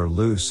muffler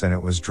loose and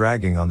it was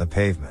dragging on the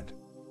pavement.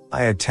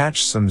 I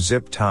attached some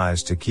zip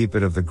ties to keep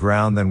it off the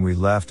ground, then we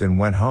left and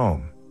went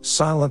home,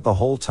 silent the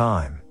whole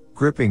time,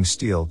 gripping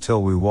steel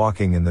till we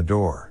walking in the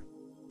door.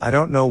 I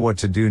don't know what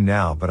to do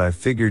now, but I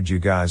figured you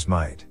guys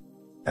might.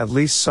 At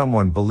least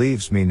someone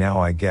believes me now,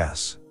 I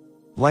guess.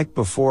 Like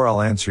before,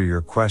 I'll answer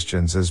your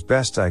questions as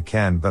best I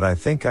can, but I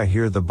think I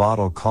hear the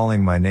bottle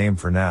calling my name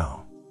for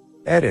now.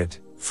 Edit.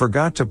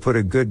 Forgot to put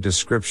a good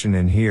description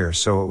in here.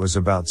 So it was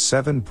about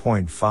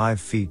 7.5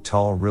 feet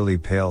tall, really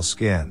pale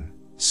skin.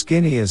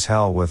 Skinny as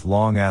hell with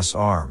long ass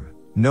arm,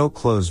 no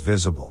clothes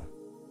visible.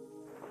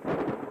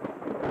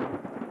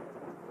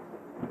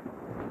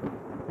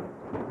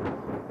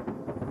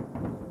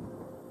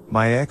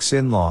 My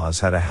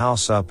ex-in-laws had a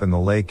house up in the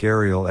Lake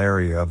Ariel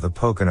area of the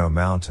Pocono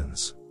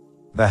Mountains.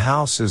 The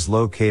house is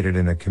located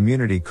in a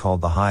community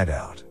called the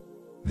Hideout.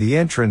 The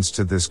entrance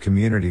to this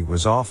community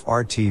was off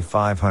RT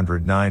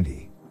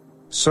 590.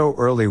 So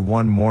early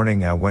one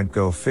morning I went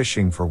go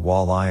fishing for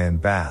walleye and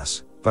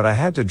bass, but I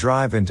had to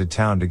drive into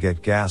town to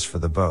get gas for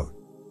the boat.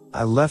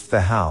 I left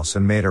the house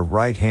and made a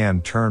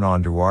right-hand turn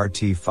onto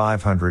RT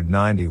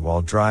 590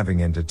 while driving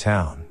into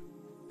town.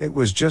 It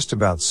was just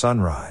about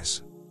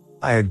sunrise.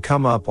 I had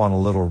come up on a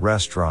little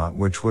restaurant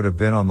which would have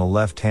been on the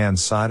left-hand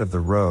side of the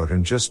road,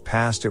 and just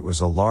past it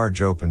was a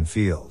large open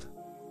field.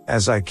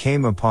 As I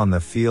came upon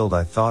the field,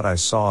 I thought I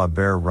saw a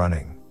bear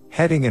running,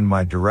 heading in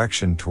my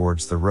direction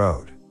towards the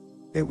road.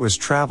 It was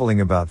traveling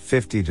about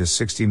 50 to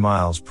 60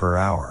 miles per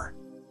hour.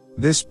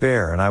 This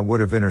bear and I would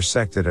have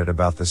intersected at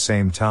about the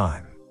same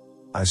time.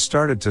 I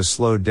started to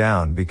slow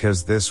down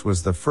because this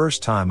was the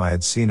first time I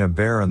had seen a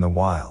bear in the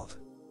wild.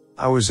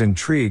 I was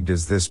intrigued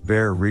as this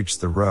bear reached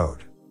the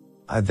road.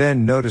 I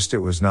then noticed it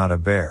was not a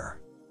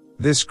bear.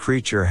 This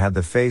creature had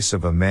the face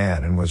of a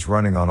man and was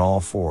running on all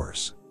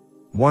fours.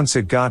 Once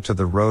it got to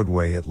the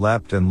roadway, it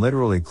leapt and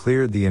literally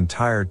cleared the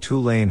entire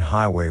 2-lane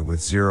highway with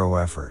zero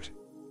effort.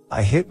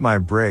 I hit my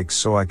brakes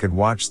so I could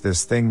watch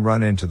this thing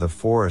run into the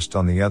forest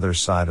on the other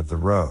side of the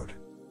road.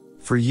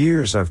 For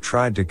years I've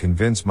tried to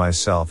convince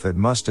myself it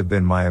must have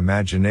been my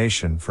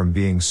imagination from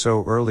being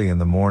so early in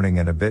the morning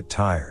and a bit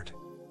tired.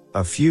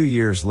 A few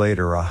years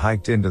later I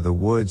hiked into the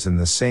woods in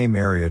the same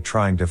area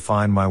trying to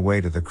find my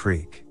way to the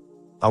creek.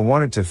 I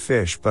wanted to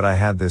fish, but I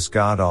had this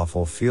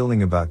god-awful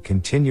feeling about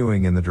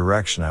continuing in the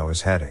direction I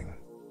was heading.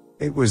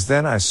 It was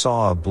then I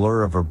saw a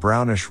blur of a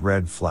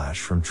brownish-red flash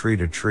from tree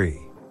to tree.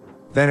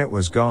 Then it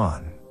was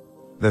gone.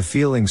 The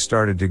feeling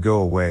started to go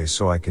away,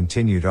 so I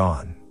continued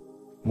on.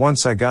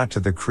 Once I got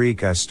to the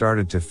creek, I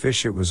started to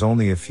fish. It was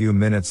only a few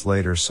minutes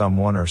later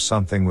someone or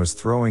something was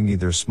throwing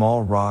either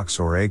small rocks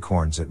or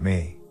acorns at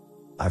me.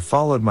 I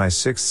followed my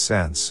sixth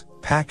sense,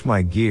 packed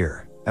my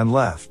gear, and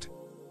left.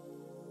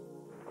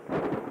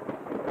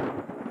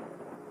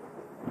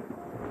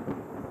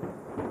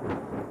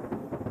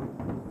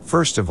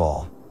 First of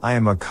all, I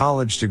am a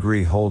college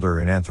degree holder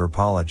in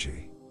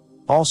anthropology.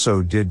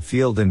 Also did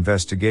field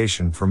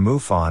investigation for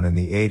MUFON in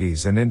the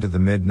 80s and into the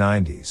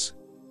mid-90s.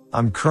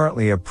 I'm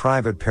currently a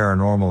private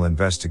paranormal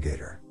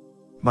investigator.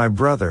 My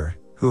brother,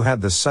 who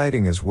had the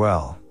sighting as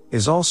well,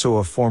 is also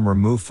a former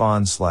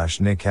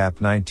MUFON/NICAP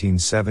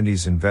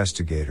 1970s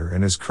investigator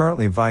and is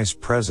currently vice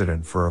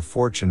president for a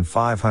Fortune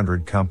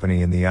 500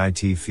 company in the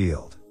IT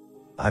field.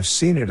 I've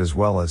seen it as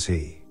well as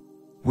he.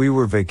 We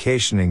were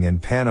vacationing in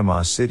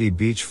Panama City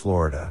Beach,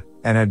 Florida,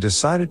 and had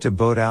decided to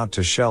boat out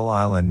to Shell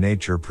Island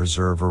Nature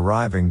Preserve,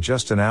 arriving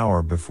just an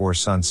hour before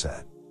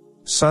sunset.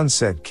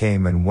 Sunset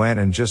came and went,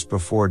 and just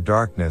before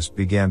darkness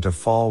began to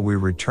fall we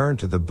returned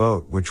to the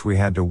boat, which we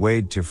had to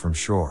wade to from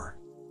shore.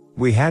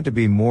 We had to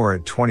be more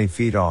at 20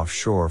 feet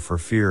offshore for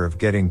fear of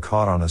getting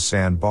caught on a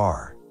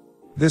sandbar.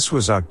 This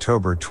was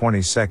October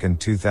 22,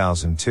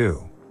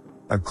 2002.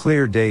 A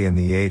clear day in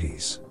the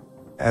 80s.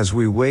 As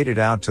we waded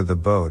out to the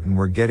boat and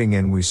were getting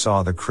in, we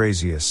saw the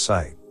craziest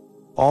sight.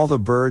 All the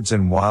birds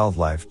and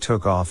wildlife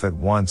took off at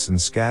once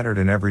and scattered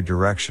in every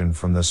direction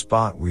from the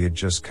spot we had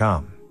just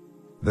come.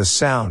 The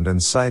sound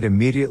and sight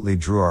immediately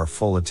drew our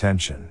full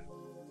attention.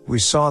 We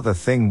saw the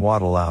thing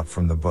waddle out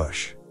from the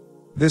bush.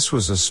 This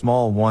was a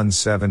small one,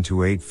 7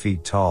 to 8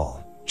 feet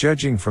tall,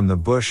 judging from the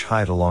bush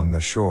height along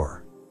the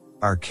shore.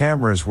 Our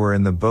cameras were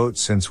in the boat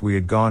since we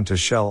had gone to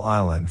Shell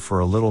Island for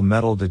a little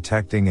metal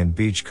detecting and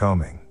beach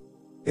combing.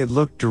 It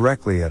looked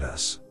directly at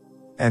us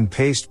and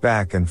paced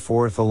back and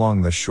forth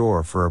along the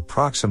shore for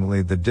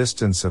approximately the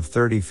distance of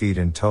 30 feet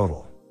in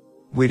total.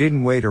 We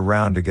didn't wait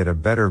around to get a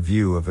better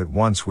view of it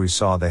once we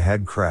saw the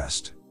head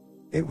crest.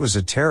 It was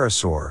a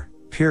pterosaur,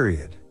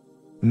 period.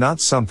 Not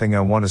something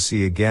I want to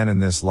see again in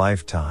this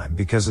lifetime,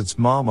 because its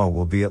mama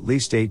will be at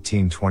least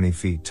 18-20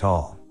 feet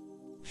tall.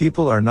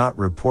 People are not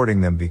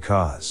reporting them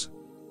because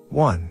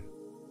 1.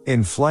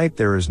 In flight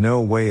there is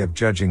no way of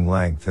judging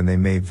length, and they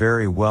may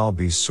very well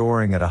be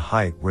soaring at a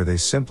height where they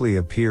simply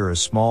appear as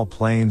small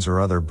planes or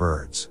other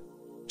birds.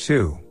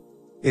 2.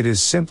 It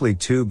is simply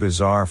too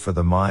bizarre for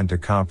the mind to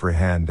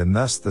comprehend, and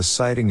thus the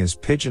sighting is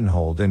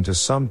pigeonholed into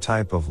some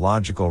type of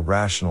logical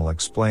rational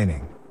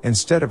explaining,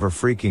 instead of a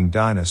freaking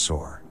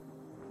dinosaur.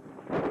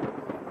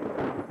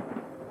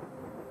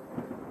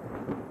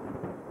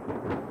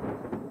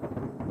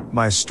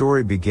 My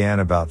story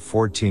began about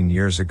 14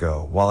 years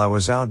ago while I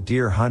was out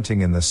deer hunting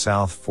in the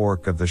South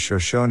Fork of the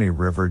Shoshone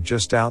River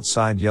just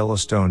outside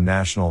Yellowstone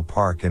National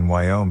Park in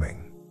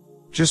Wyoming.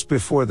 Just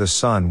before the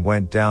sun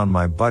went down,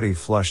 my buddy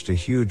flushed a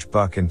huge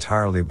buck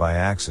entirely by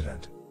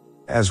accident.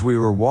 As we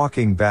were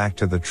walking back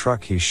to the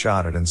truck, he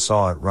shot it and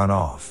saw it run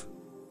off.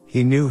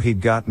 He knew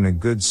he'd gotten a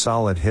good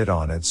solid hit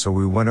on it, so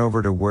we went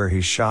over to where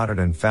he shot it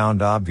and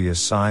found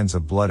obvious signs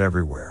of blood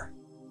everywhere.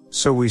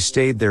 So we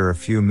stayed there a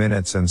few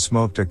minutes and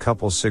smoked a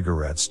couple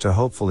cigarettes to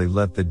hopefully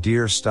let the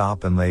deer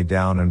stop and lay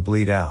down and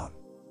bleed out.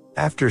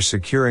 After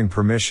securing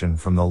permission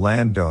from the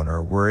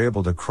landowner, we're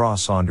able to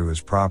cross onto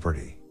his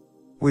property.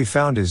 We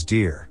found his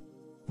deer.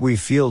 We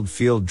field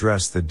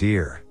dressed the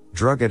deer,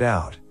 drug it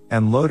out,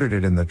 and loaded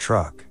it in the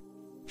truck.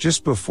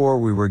 Just before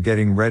we were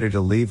getting ready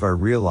to leave, I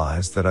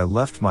realized that I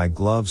left my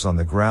gloves on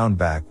the ground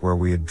back where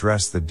we had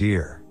dressed the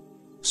deer.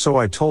 So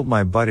I told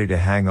my buddy to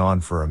hang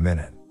on for a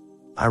minute.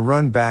 I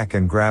run back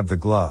and grab the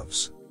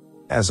gloves.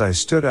 As I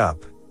stood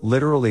up,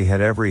 literally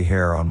had every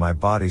hair on my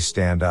body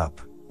stand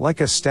up, like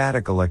a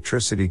static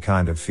electricity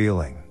kind of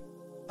feeling.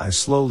 I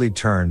slowly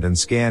turned and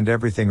scanned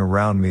everything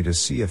around me to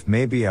see if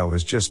maybe I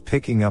was just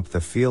picking up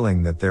the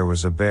feeling that there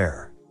was a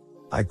bear.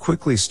 I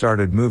quickly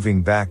started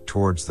moving back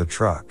towards the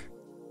truck.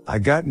 I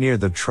got near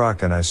the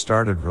truck and I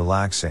started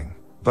relaxing,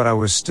 But I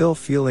was still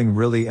feeling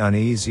really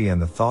uneasy,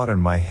 and the thought in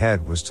my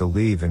head was to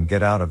leave and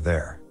get out of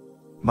there.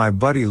 My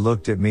buddy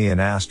looked at me and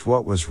asked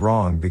what was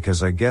wrong,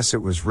 because I guess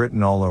it was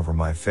written all over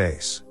my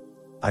face.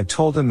 I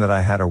told him that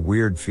I had a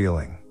weird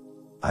feeling.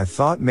 I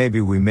thought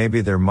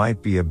maybe there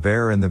might be a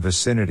bear in the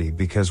vicinity,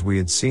 because we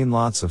had seen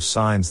lots of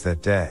signs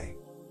that day.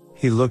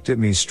 He looked at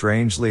me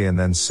strangely and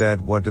then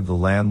said, "What did the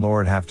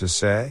landlord have to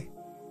say?"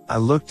 I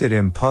looked at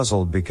him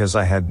puzzled, because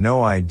I had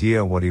no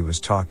idea what he was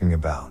talking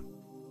about.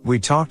 We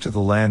talked to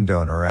the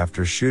landowner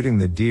after shooting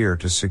the deer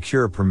to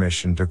secure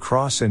permission to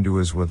cross into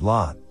his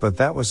woodlot, but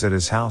that was at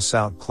his house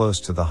out close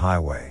to the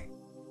highway.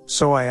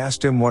 So I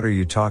asked him, "What are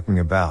you talking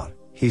about?"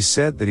 He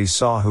said that he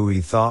saw who he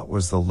thought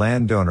was the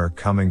landowner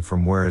coming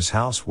from where his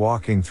house,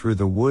 walking through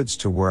the woods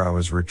to where I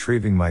was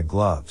retrieving my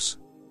gloves.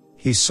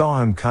 He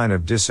saw him kind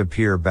of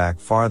disappear back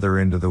farther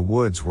into the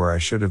woods where I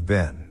should have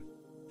been.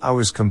 I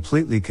was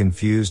completely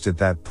confused at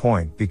that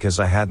point, because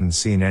I hadn't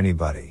seen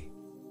anybody.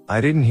 I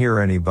didn't hear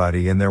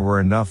anybody, and there were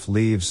enough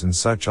leaves and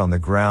such on the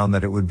ground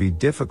that it would be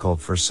difficult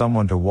for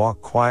someone to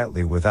walk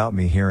quietly without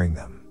me hearing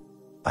them.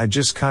 I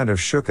just kind of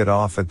shook it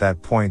off at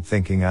that point,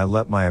 thinking I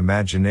let my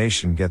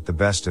imagination get the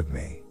best of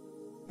me.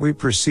 We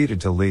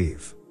proceeded to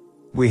leave.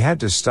 We had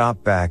to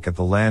stop back at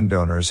the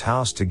landowner's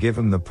house to give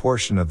him the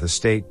portion of the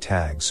state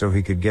tag so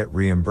he could get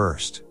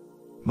reimbursed.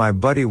 My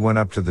buddy went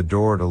up to the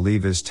door to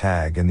leave his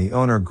tag, and the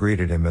owner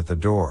greeted him at the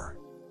door.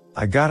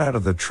 I got out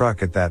of the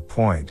truck at that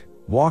point,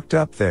 walked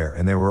up there,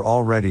 and they were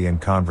already in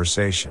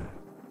conversation.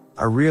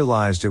 I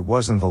realized it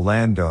wasn't the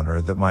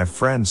landowner that my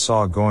friend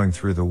saw going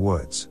through the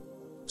woods.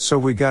 So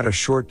we got a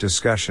short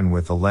discussion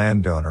with the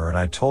landowner, and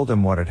I told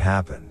him what had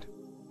happened.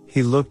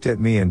 He looked at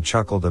me and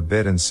chuckled a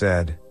bit and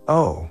said,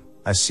 "Oh,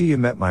 I see you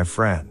met my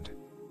friend."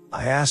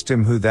 I asked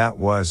him who that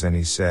was, and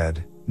he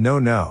said, No,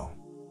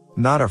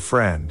 not a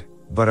friend,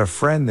 but a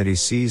friend that he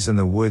sees in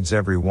the woods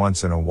every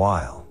once in a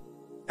while."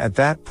 At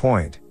that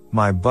point,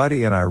 my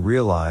buddy and I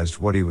realized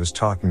what he was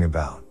talking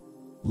about.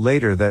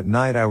 Later that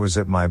night, I was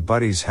at my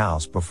buddy's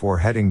house before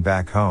heading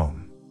back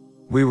home.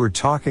 We were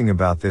talking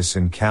about this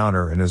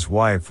encounter, and his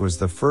wife was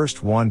the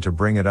first one to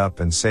bring it up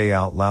and say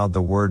out loud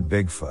the word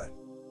Bigfoot.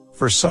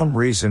 For some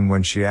reason,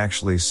 when she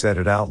actually said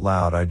it out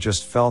loud, I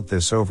just felt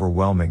this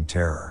overwhelming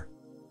terror.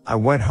 I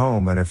went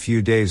home, and a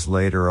few days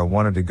later I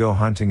wanted to go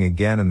hunting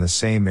again in the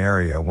same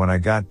area. When I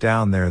got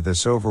down there,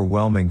 this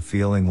overwhelming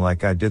feeling,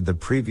 like I did the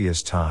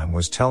previous time,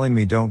 was telling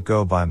me don't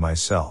go by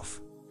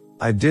myself.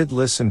 I did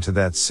listen to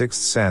that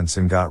sixth sense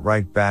and got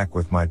right back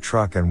with my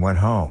truck and went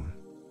home.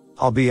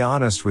 I'll be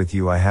honest with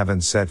you, I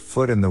haven't set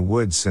foot in the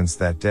woods since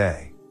that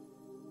day.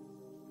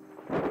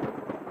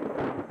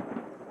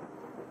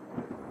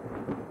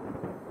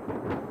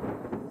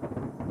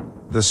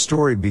 The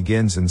story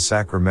begins in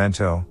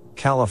Sacramento,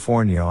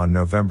 California on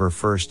November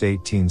 1,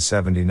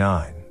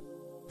 1879.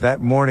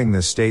 That morning,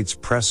 the state's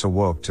press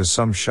awoke to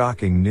some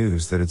shocking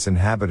news that its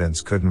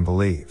inhabitants couldn't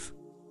believe.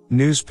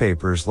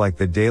 Newspapers like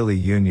the Daily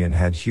Union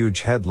had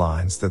huge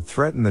headlines that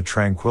threatened the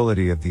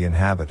tranquility of the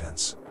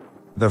inhabitants.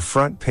 The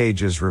front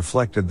pages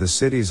reflected the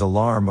city's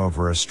alarm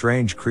over a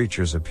strange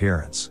creature's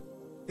appearance.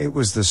 It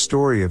was the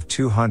story of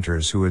two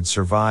hunters who had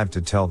survived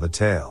to tell the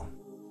tale.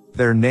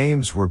 Their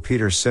names were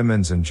Peter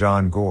Simmons and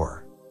John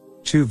Gore,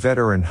 two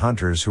veteran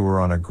hunters who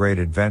were on a great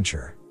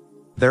adventure.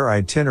 Their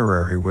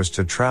itinerary was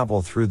to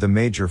travel through the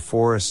major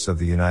forests of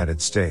the United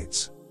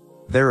States.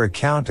 Their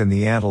account in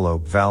the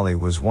Antelope Valley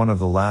was one of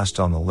the last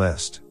on the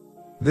list.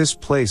 This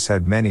place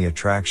had many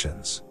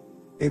attractions.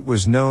 It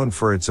was known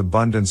for its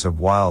abundance of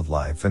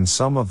wildlife and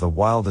some of the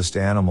wildest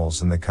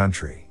animals in the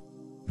country.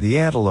 The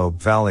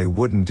Antelope Valley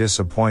wouldn't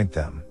disappoint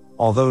them,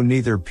 although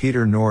neither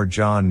Peter nor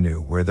John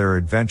knew where their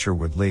adventure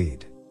would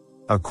lead.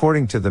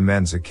 According to the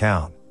men's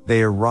account,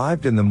 they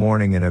arrived in the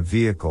morning in a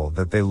vehicle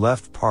that they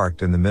left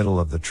parked in the middle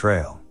of the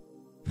trail.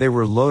 They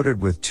were loaded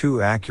with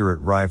 2 accurate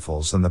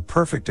rifles and the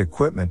perfect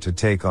equipment to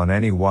take on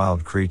any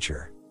wild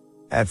creature.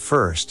 At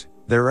first,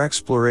 their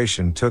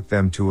exploration took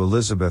them to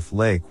Elizabeth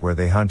Lake, where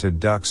they hunted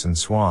ducks and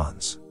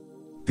swans.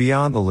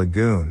 Beyond the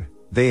lagoon,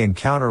 they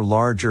encounter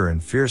larger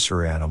and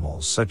fiercer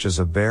animals such as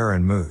a bear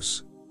and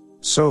moose.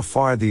 So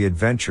far, the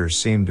adventure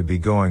seemed to be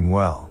going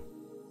well.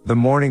 The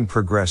morning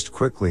progressed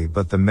quickly,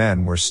 but the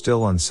men were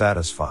still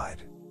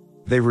unsatisfied.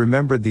 They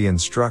remembered the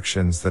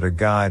instructions that a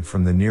guide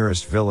from the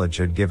nearest village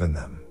had given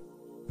them.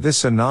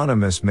 This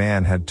anonymous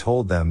man had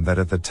told them that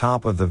at the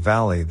top of the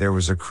valley there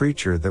was a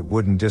creature that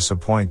wouldn't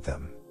disappoint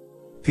them.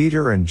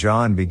 Peter and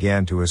John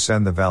began to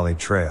ascend the valley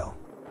trail.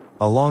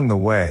 Along the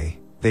way,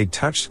 they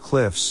touched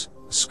cliffs,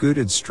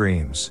 scooted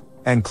streams,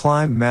 and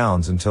climbed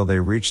mounds until they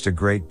reached a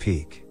great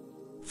peak.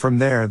 From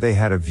there they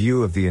had a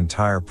view of the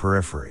entire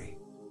periphery.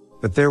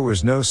 But there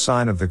was no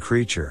sign of the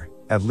creature,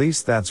 at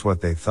least that's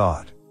what they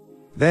thought.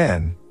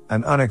 Then,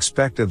 an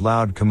unexpected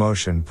loud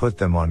commotion put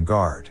them on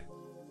guard.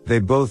 They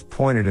both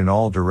pointed in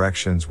all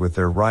directions with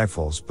their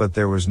rifles, but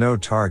there was no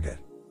target.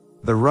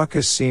 The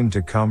ruckus seemed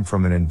to come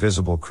from an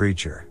invisible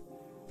creature.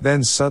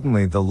 Then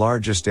suddenly the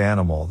largest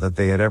animal that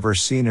they had ever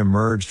seen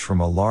emerged from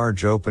a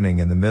large opening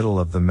in the middle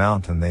of the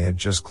mountain they had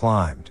just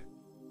climbed.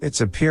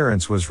 Its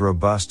appearance was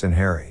robust and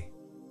hairy.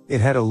 It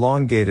had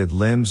elongated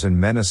limbs and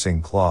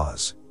menacing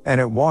claws,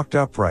 and it walked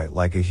upright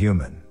like a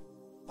human.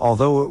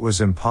 Although it was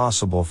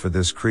impossible for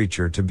this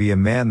creature to be a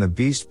man, the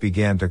beast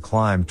began to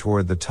climb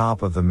toward the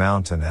top of the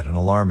mountain at an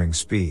alarming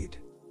speed.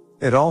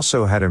 It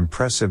also had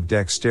impressive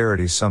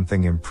dexterity,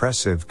 something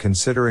impressive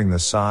considering the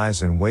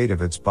size and weight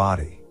of its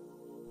body.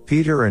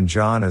 Peter and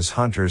John, as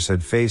hunters,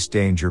 had faced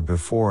danger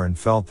before and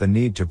felt the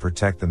need to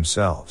protect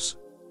themselves.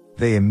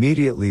 They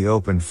immediately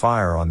opened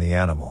fire on the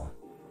animal.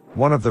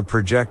 One of the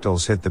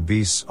projectiles hit the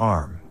beast's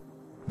arm.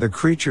 The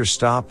creature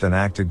stopped and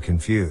acted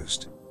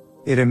confused.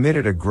 It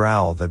emitted a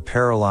growl that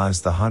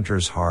paralyzed the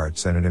hunters'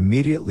 hearts, and it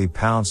immediately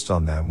pounced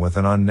on them with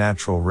an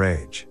unnatural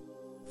rage.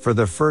 For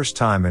the first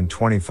time in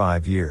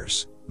 25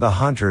 years, the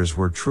hunters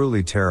were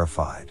truly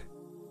terrified.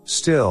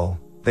 Still,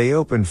 they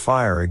opened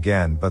fire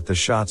again, but the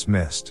shots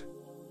missed.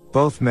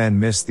 Both men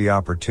missed the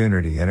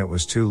opportunity, and it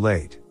was too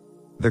late.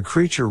 The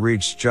creature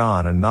reached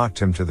John and knocked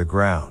him to the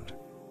ground.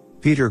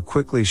 Peter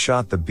quickly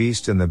shot the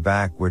beast in the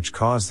back, which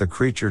caused the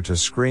creature to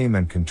scream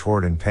and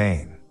contort in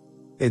pain.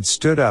 It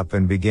stood up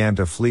and began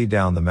to flee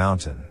down the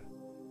mountain.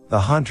 The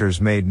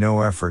hunters made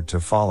no effort to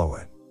follow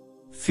it.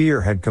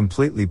 Fear had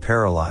completely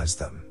paralyzed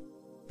them.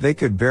 They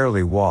could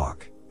barely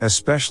walk,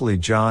 especially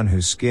John,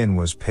 whose skin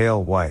was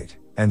pale white,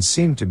 and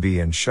seemed to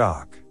be in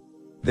shock.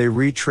 They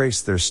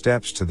retraced their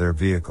steps to their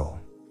vehicle.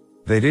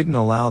 They didn't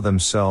allow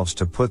themselves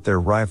to put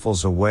their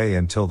rifles away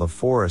until the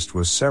forest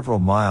was several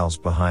miles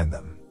behind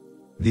them.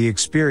 The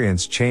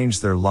experience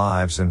changed their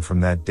lives, and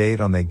from that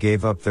date on they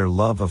gave up their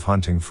love of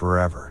hunting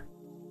forever.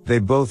 They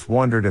both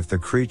wondered if the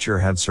creature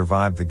had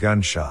survived the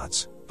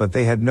gunshots, but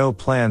they had no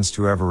plans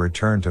to ever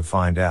return to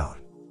find out.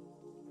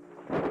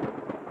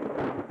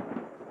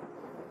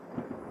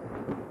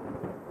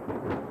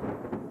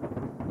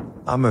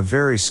 I'm a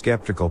very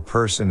skeptical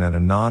person and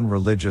a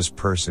non-religious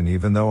person,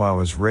 even though I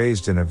was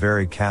raised in a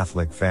very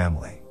Catholic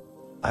family.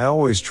 I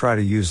always try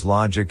to use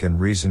logic and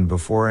reason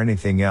before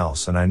anything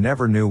else, and I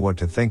never knew what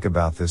to think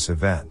about this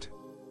event.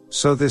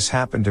 So this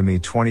happened to me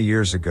 20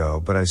 years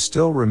ago, but I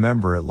still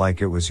remember it like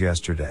it was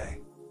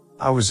yesterday.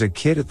 I was a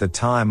kid at the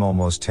time,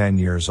 almost 10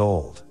 years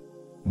old.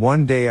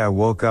 One day I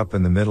woke up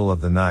in the middle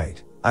of the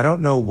night. I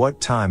don't know what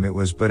time it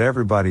was, but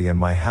everybody in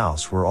my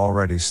house were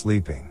already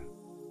sleeping.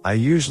 I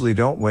usually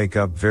don't wake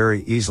up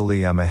very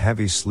easily. I'm a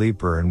heavy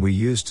sleeper, and we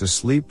used to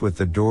sleep with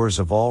the doors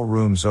of all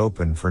rooms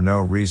open for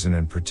no reason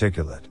in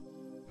particular.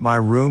 My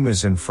room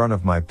is in front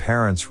of my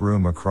parents'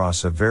 room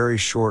across a very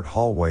short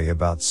hallway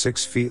about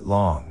 6 feet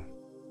long.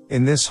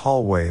 In this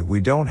hallway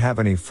we don't have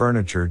any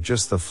furniture,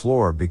 just the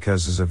floor,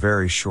 because it's a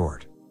very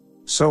short.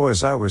 So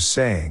as I was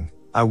saying,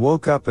 I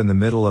woke up in the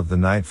middle of the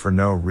night for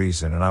no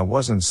reason, and I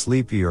wasn't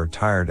sleepy or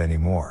tired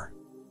anymore.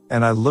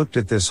 And I looked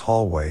at this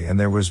hallway, and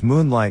there was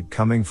moonlight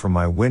coming from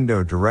my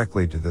window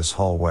directly to this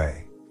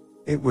hallway.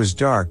 It was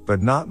dark,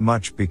 but not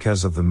much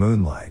because of the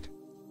moonlight.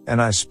 And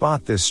I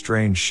spot this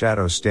strange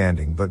shadow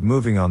standing but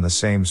moving on the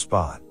same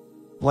spot.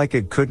 Like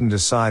it couldn't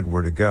decide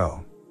where to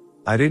go.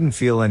 I didn't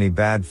feel any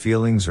bad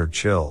feelings or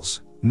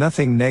chills,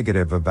 nothing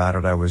negative about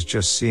it. I was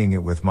just seeing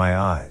it with my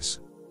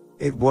eyes.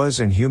 It was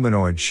an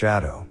humanoid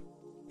shadow.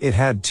 It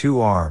had 2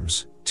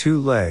 arms,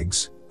 2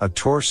 legs, a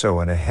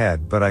torso and a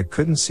head, but I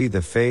couldn't see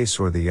the face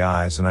or the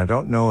eyes, and I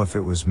don't know if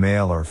it was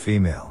male or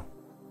female.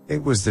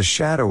 It was the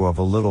shadow of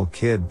a little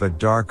kid, but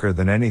darker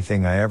than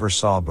anything I ever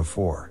saw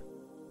before.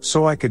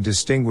 So I could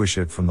distinguish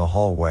it from the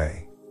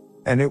hallway.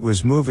 And it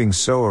was moving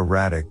so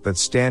erratic, but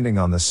standing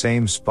on the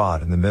same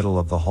spot in the middle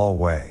of the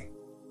hallway.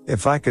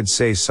 If I could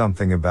say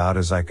something about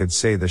it, I could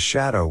say the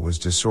shadow was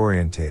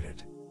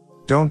disorientated.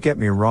 Don't get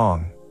me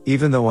wrong,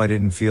 even though I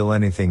didn't feel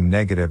anything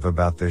negative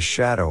about this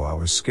shadow, I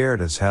was scared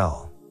as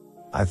hell.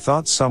 I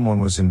thought someone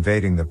was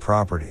invading the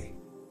property.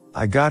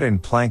 I got in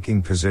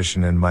planking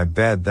position in my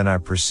bed, then I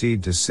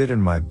proceed to sit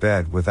in my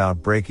bed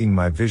without breaking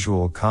my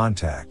visual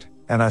contact,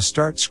 and I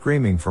start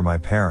screaming for my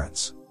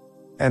parents.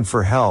 And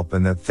for help,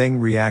 and that thing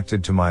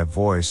reacted to my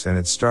voice, and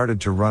it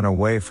started to run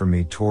away from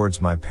me towards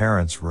my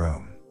parents'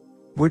 room.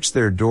 Which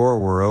their door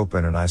were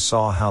open, and I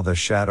saw how the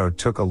shadow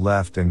took a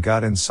left and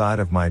got inside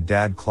of my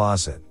dad's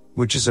closet,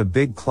 which is a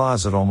big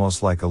closet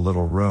almost like a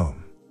little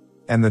room.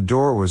 And the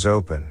door was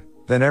open.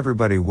 Then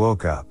everybody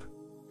woke up.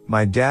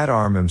 My dad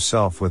armed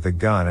himself with a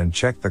gun and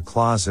checked the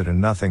closet,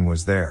 and nothing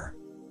was there.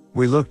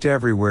 We looked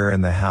everywhere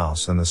in the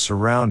house and the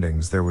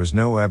surroundings. There was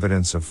no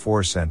evidence of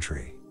forced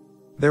entry.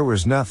 There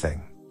was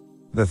nothing.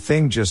 The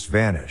thing just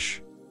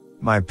vanished.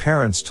 My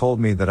parents told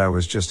me that I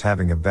was just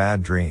having a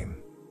bad dream.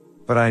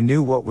 But I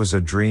knew what was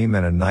a dream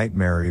and a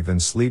nightmare, even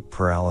sleep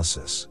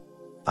paralysis.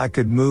 I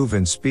could move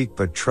and speak,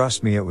 but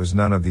trust me, it was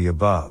none of the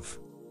above.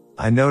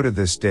 I know to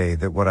this day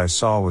that what I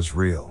saw was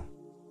real.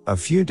 A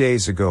few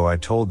days ago I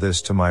told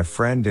this to my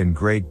friend in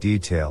great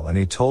detail, and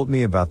he told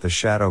me about the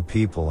shadow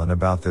people and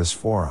about this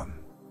forum.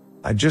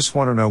 I just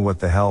want to know what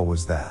the hell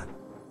was that.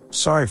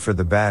 Sorry for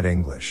the bad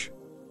English.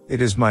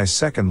 It is my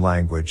second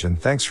language,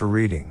 and thanks for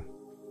reading.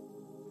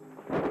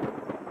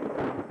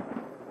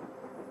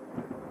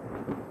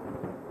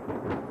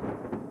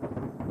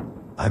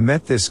 I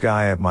met this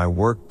guy at my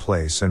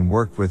workplace and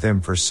worked with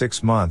him for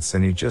 6 months,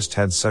 and he just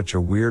had such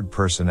a weird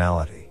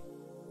personality.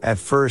 At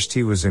first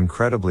he was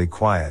incredibly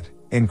quiet,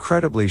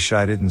 incredibly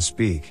shy, didn't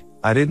speak.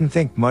 I didn't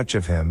think much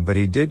of him, but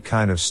he did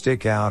kind of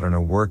stick out in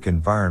a work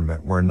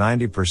environment where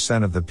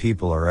 90% of the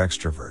people are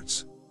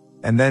extroverts.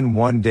 And then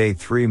one day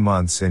 3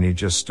 months in, he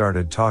just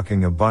started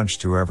talking a bunch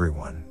to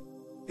everyone.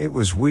 It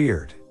was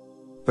weird.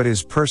 But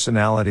his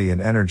personality and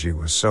energy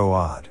was so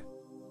odd.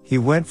 He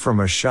went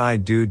from a shy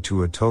dude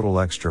to a total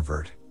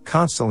extrovert,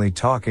 constantly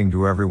talking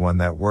to everyone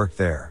that worked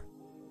there.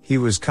 He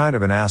was kind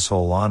of an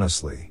asshole,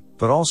 honestly,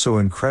 but also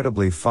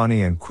incredibly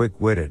funny and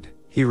quick-witted.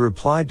 He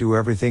replied to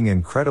everything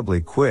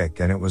incredibly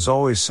quick, and it was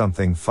always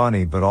something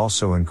funny but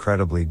also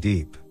incredibly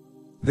deep.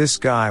 This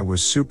guy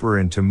was super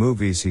into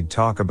movies. He'd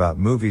talk about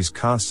movies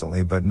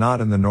constantly, but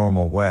not in the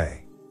normal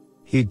way.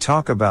 He'd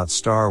talk about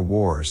Star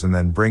Wars and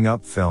then bring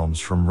up films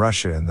from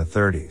Russia in the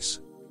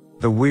 30s.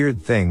 The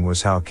weird thing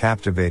was how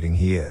captivating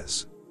he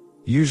is.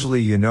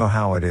 Usually you know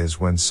how it is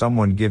when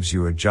someone gives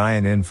you a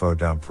giant info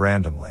dump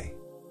randomly.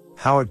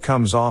 How it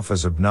comes off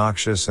as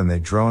obnoxious and they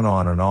drone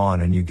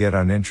on and you get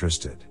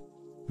uninterested.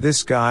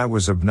 This guy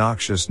was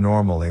obnoxious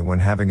normally when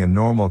having a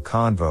normal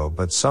convo,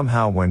 but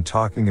somehow when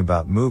talking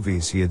about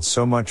movies he had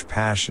so much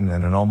passion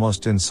and an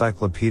almost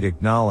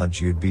encyclopedic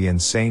knowledge you'd be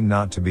insane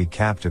not to be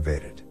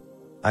captivated.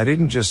 I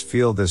didn't just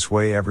feel this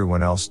way,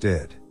 everyone else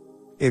did.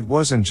 It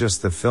wasn't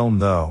just the film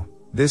though.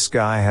 This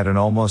guy had an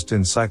almost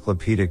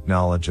encyclopedic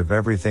knowledge of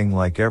everything,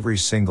 like every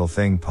single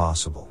thing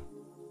possible.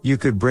 You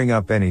could bring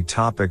up any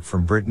topic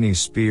from Britney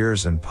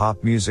Spears and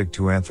pop music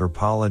to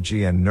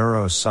anthropology and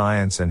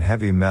neuroscience and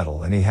heavy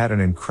metal, and he had an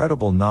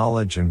incredible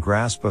knowledge and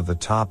grasp of the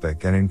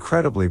topic and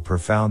incredibly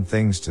profound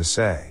things to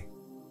say.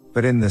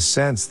 But in the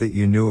sense that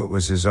you knew it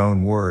was his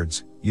own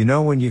words, you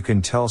know when you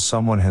can tell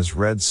someone has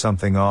read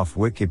something off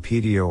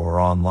Wikipedia or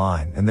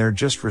online and they're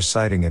just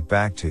reciting it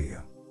back to you.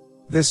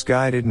 This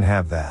guy didn't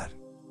have that.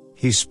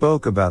 He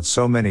spoke about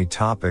so many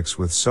topics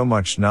with so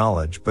much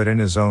knowledge, but in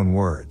his own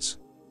words.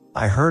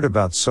 I heard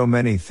about so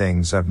many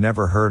things I've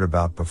never heard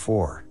about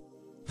before.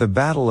 The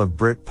Battle of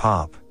Brit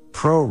Pop,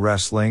 pro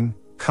wrestling,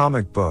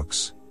 comic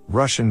books,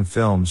 Russian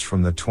films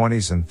from the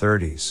 20s and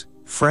 30s,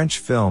 French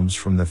films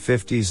from the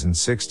 50s and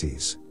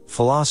 60s,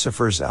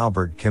 philosophers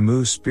Albert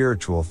Camus,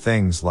 spiritual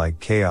things like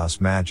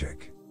chaos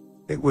magic.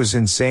 It was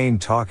insane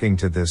talking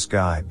to this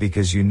guy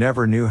because you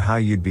never knew how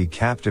you'd be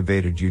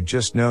captivated, you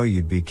just know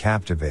you'd be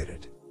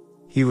captivated.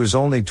 He was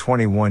only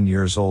 21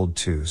 years old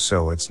too,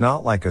 so it's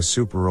not like a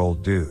super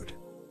old dude.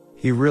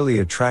 He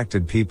really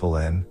attracted people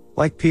in,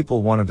 like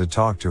people wanted to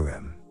talk to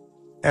him.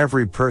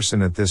 Every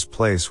person at this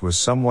place was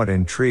somewhat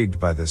intrigued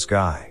by this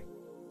guy.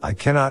 I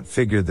cannot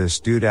figure this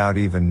dude out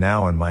even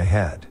now in my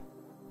head.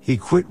 He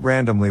quit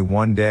randomly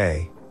one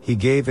day, he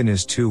gave in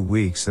his 2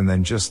 weeks and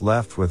then just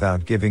left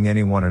without giving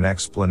anyone an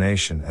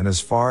explanation, and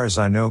as far as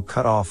I know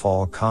cut off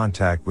all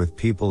contact with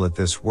people at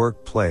this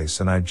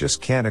workplace, and I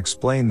just can't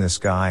explain this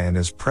guy and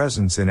his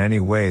presence in any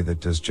way that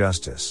does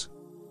justice.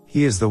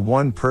 He is the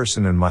one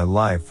person in my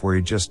life where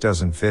he just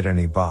doesn't fit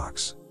any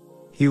box.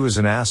 He was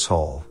an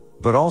asshole,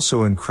 but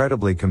also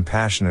incredibly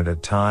compassionate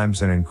at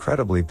times and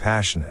incredibly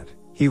passionate.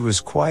 He was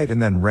quiet and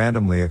then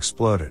randomly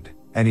exploded,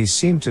 and he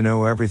seemed to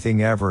know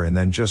everything ever and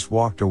then just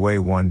walked away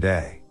one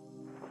day.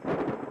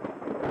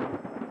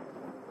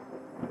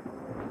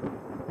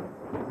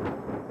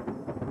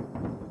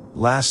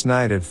 Last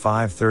night at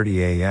 5:30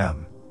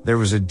 a.m., there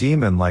was a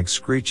demon-like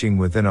screeching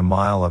within a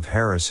mile of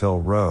Harris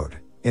Hill Road,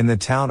 in the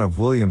town of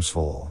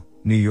Williamsville,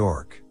 New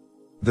York.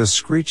 The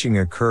screeching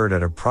occurred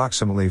at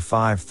approximately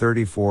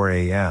 5:34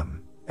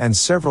 a.m., and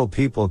several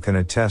people can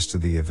attest to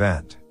the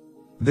event.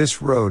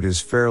 This road is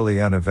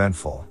fairly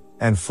uneventful,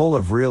 and full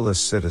of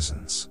realist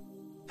citizens.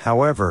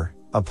 However,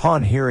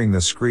 upon hearing the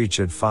screech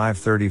at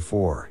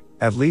 5:34,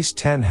 at least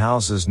 10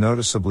 houses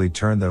noticeably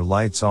turned their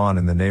lights on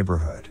in the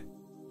neighborhood.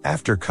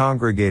 After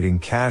congregating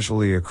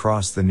casually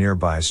across the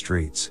nearby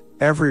streets,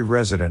 every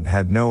resident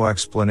had no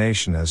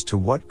explanation as to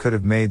what could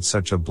have made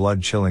such a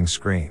blood-chilling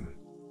scream.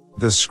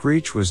 The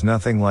screech was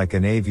nothing like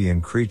an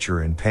avian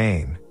creature in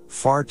pain,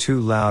 far too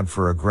loud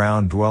for a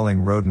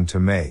ground-dwelling rodent to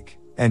make,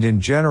 and in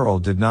general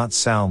did not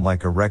sound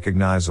like a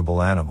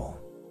recognizable animal.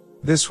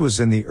 This was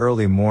in the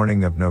early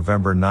morning of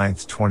November 9,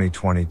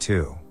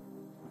 2022.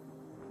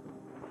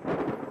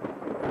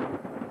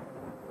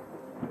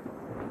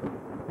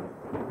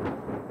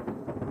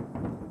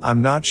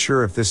 I'm not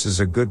sure if this is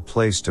a good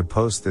place to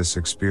post this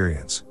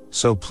experience,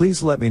 so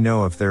please let me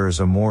know if there is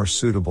a more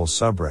suitable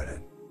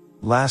subreddit.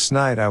 Last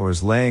night I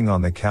was laying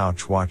on the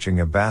couch watching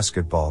a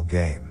basketball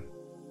game.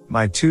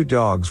 My 2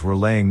 dogs were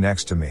laying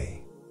next to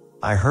me.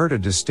 I heard a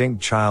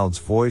distinct child's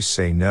voice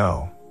say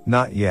no,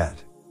 not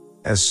yet.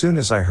 As soon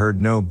as I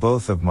heard no,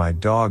 both of my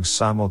dogs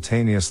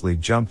simultaneously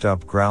jumped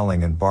up,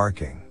 growling and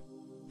barking.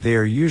 They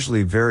are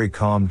usually very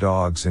calm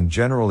dogs and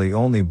generally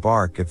only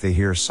bark if they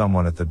hear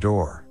someone at the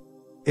door.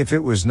 If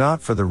it was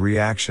not for the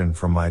reaction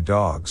from my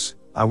dogs,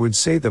 I would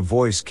say the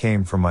voice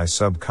came from my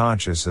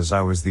subconscious, as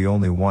I was the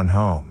only one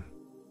home.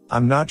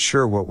 I'm not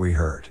sure what we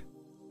heard.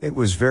 It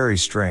was very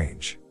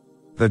strange.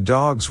 The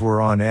dogs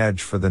were on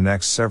edge for the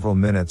next several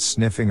minutes,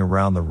 sniffing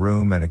around the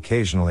room and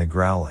occasionally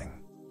growling.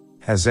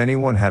 Has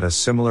anyone had a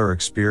similar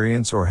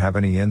experience or have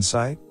any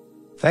insight?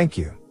 Thank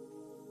you.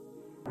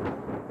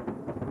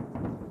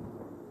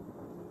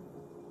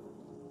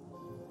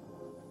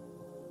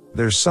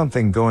 There's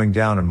something going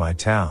down in my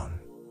town.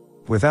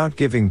 Without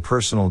giving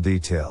personal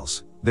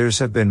details, there's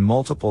have been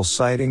multiple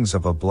sightings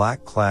of a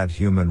black-clad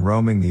human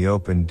roaming the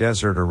open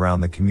desert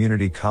around the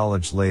community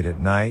college late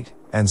at night,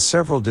 and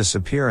several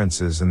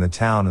disappearances in the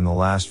town in the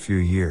last few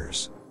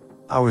years.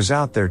 I was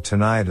out there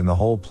tonight and the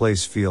whole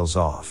place feels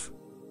off.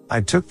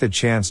 I took the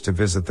chance to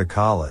visit the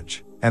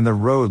college, and the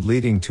road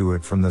leading to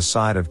it from the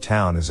side of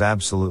town is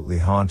absolutely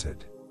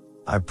haunted.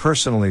 I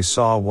personally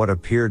saw what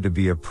appeared to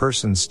be a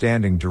person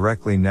standing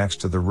directly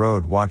next to the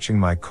road watching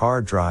my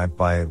car drive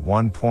by at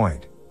one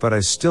point, but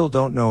I still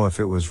don't know if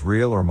it was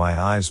real or my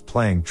eyes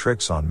playing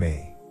tricks on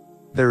me.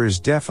 There is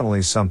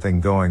definitely something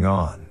going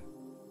on.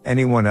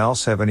 Anyone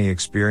else have any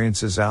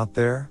experiences out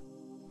there?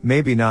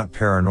 Maybe not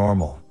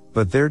paranormal,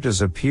 but there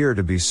does appear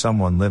to be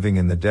someone living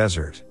in the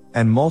desert,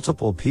 and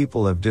multiple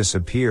people have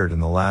disappeared in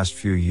the last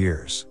few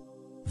years.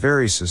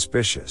 Very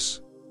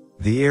suspicious.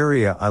 The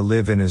area I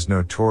live in is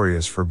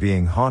notorious for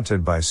being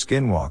haunted by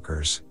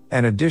skinwalkers,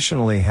 and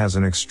additionally has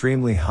an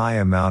extremely high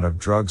amount of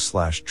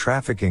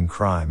drug/trafficking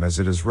crime as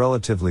it is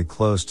relatively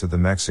close to the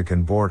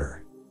Mexican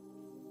border.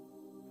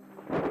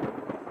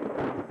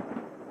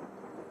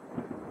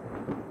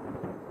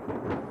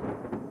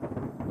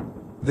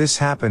 This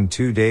happened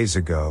 2 days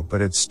ago, but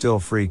it's still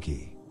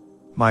freaky.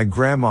 My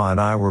grandma and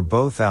I were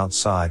both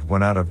outside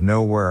when out of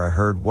nowhere I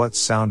heard what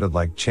sounded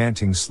like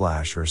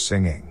chanting/or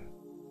singing.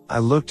 I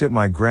looked at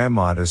my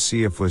grandma to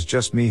see if it was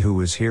just me who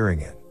was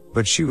hearing it,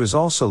 but she was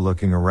also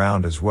looking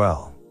around as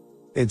well.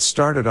 It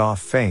started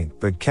off faint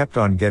but kept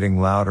on getting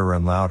louder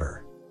and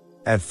louder.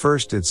 At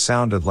first it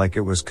sounded like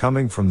it was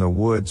coming from the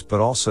woods,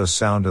 but also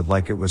sounded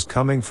like it was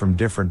coming from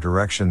different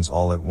directions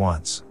all at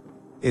once.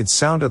 It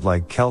sounded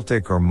like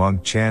Celtic or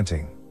monk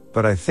chanting,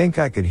 but I think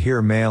I could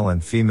hear male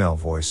and female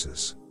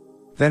voices.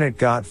 Then it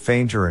got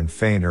fainter and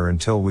fainter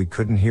until we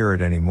couldn't hear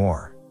it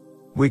anymore.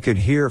 We could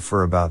hear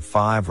for about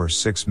 5 or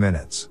 6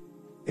 minutes.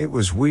 It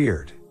was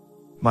weird.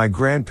 My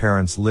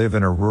grandparents live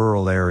in a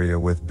rural area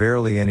with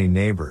barely any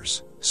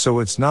neighbors, so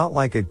it's not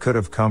like it could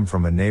have come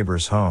from a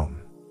neighbor's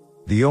home.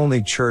 The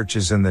only church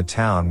is in the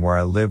town where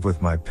I live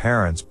with my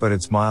parents, but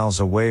it's miles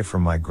away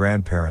from my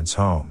grandparents'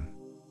 home.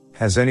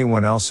 Has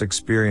anyone else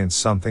experienced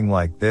something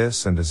like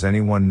this, and does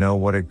anyone know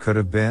what it could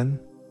have been?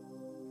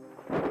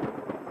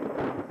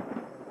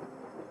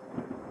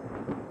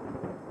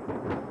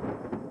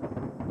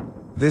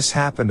 This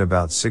happened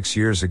about 6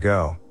 years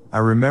ago. I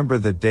remember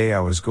that day I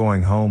was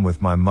going home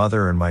with my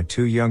mother and my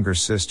 2 younger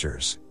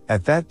sisters.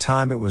 At that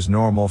time it was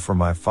normal for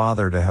my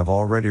father to have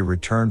already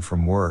returned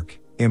from work,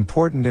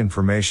 important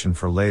information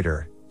for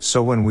later,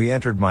 so when we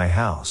entered my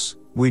house,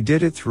 we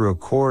did it through a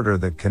corridor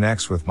that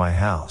connects with my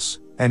house,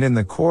 and in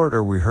the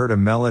corridor we heard a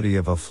melody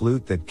of a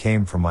flute that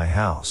came from my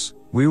house.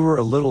 We were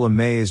a little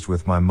amazed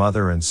with my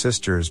mother and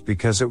sisters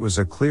because it was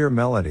a clear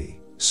melody,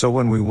 so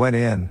when we went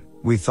in,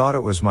 we thought it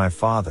was my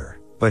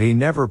father, but he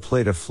never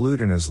played a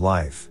flute in his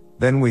life.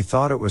 Then we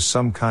thought it was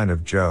some kind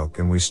of joke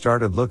and we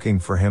started looking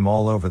for him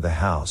all over the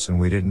house and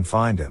we didn't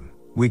find him.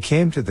 We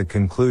came to the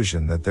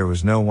conclusion that there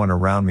was no one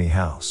around me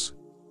house.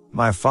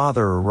 My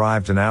father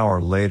arrived an hour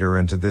later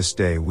and to this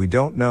day we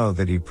don't know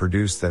that he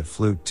produced that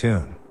flute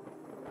tune.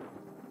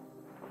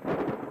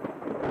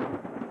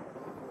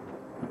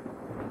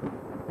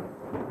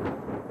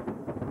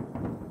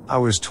 I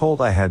was told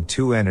I had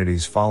 2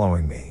 entities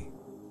following me.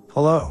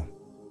 Hello.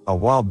 A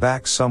while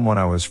back someone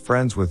I was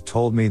friends with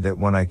told me that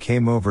when I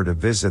came over to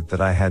visit that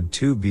I had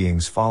 2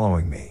 beings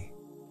following me.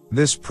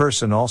 This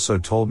person also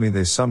told me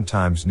they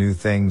sometimes knew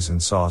things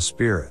and saw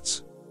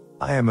spirits.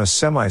 I am a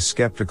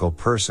semi-skeptical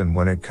person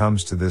when it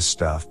comes to this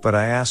stuff, but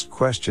I asked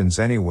questions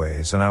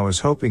anyways and I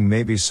was hoping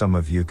maybe some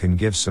of you can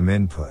give some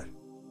input.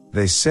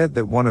 They said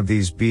that one of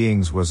these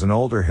beings was an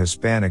older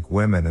Hispanic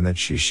woman and that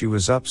she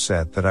was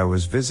upset that I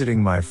was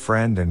visiting my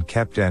friend and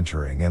kept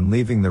entering and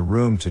leaving the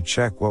room to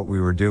check what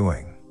we were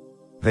doing.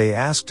 They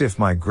asked if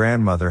my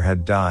grandmother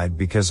had died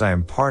because I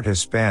am part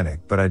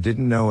Hispanic, but I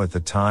didn't know at the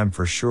time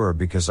for sure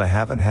because I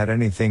haven't had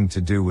anything to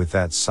do with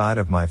that side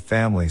of my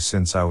family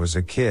since I was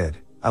a kid.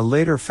 I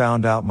later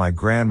found out my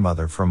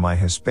grandmother from my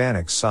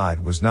Hispanic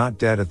side was not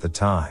dead at the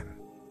time.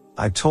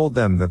 I told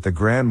them that the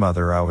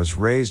grandmother I was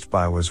raised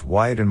by was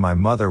white and my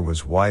mother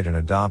was white and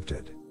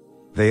adopted.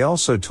 They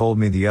also told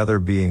me the other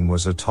being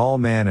was a tall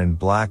man in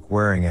black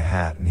wearing a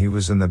hat and he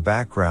was in the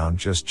background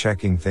just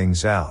checking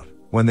things out.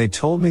 When they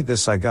told me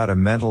this I got a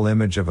mental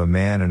image of a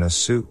man in a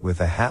suit with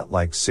a hat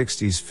like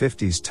 60s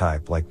 50s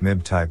type like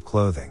MIB type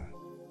clothing.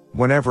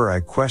 Whenever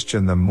I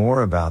questioned them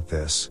more about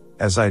this,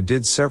 as I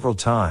did several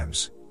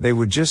times, they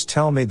would just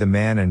tell me the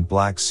man in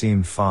black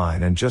seemed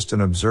fine and just an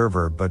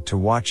observer but to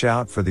watch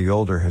out for the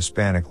older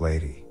Hispanic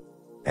lady.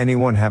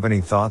 Anyone have any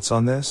thoughts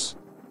on this?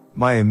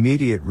 My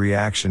immediate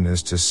reaction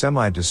is to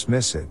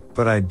semi-dismiss it,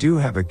 but I do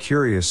have a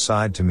curious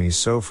side to me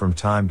so from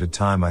time to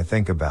time I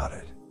think about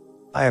it.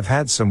 I have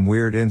had some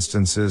weird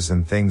instances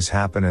and things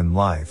happen in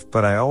life,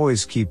 but I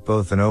always keep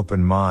both an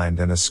open mind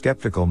and a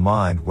skeptical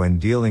mind when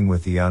dealing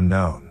with the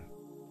unknown.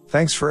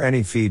 Thanks for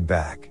any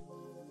feedback.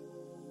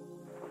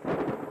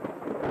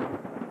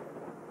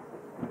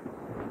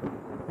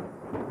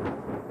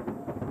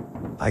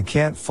 I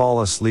can't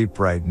fall asleep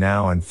right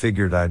now and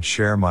figured I'd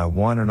share my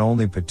one and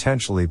only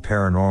potentially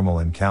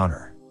paranormal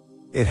encounter.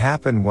 It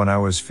happened when I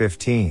was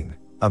 15,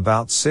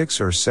 about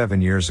 6 or 7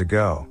 years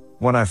ago,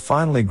 when I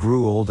finally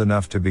grew old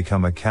enough to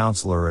become a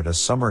counselor at a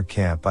summer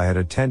camp I had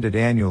attended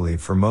annually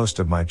for most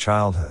of my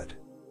childhood.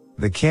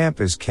 The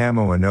camp is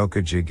Camo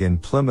Inokajig in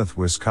Plymouth,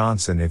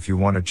 Wisconsin if you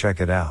want to check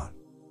it out.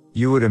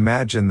 You would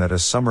imagine that a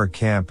summer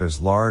camp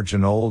as large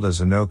and old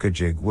as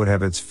Inokajig would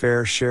have its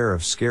fair share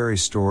of scary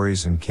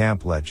stories and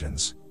camp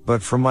legends,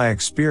 but from my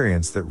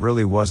experience that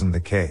really wasn't the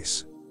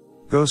case.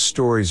 Ghost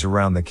stories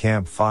around the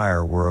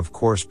campfire were of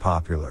course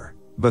popular,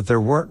 but there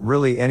weren't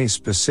really any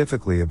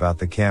specifically about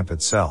the camp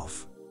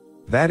itself.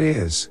 That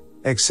is,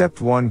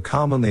 except one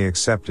commonly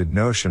accepted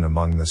notion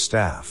among the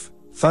staff: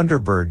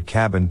 Thunderbird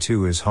Cabin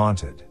 2 is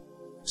haunted.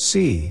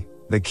 See,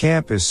 the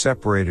camp is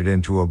separated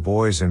into a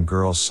boys and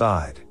girls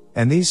side,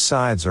 and these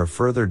sides are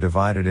further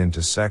divided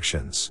into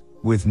sections,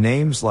 with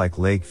names like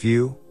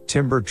Lakeview,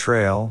 Timber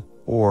Trail,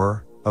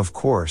 or, of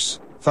course,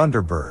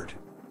 Thunderbird.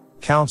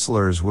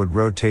 Counselors would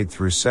rotate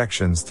through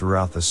sections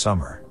throughout the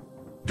summer.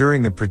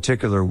 During the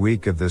particular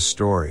week of this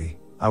story,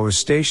 I was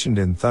stationed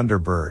in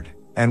Thunderbird,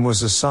 and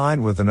was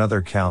assigned with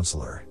another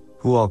counselor,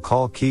 who I'll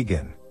call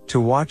Keegan,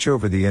 to watch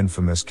over the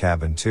infamous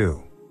Cabin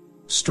 2.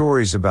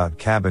 Stories about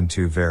Cabin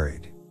 2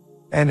 varied.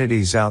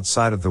 Entities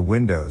outside of the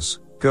windows,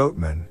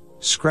 goatmen,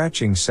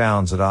 scratching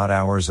sounds at odd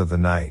hours of the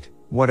night,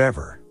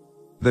 whatever.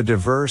 The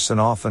diverse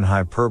and often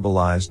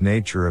hyperbolized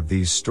nature of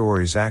these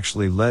stories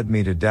actually led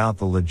me to doubt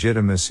the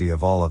legitimacy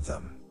of all of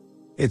them.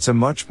 It's a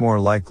much more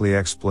likely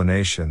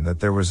explanation that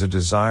there was a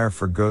desire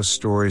for ghost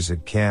stories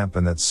at camp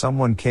and that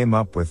someone came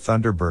up with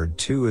Thunderbird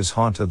 2 is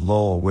haunted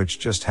lol, which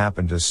just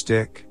happened to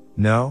stick.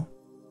 No?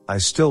 I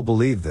still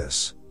believe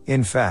this.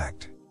 In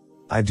fact,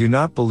 I do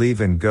not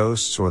believe in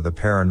ghosts or the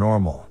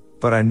paranormal,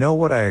 but I know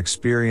what I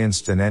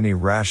experienced, and any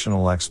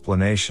rational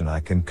explanation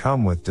I can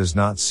come with does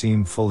not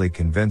seem fully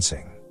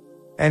convincing.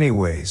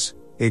 Anyways,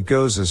 it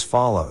goes as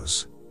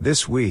follows.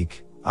 This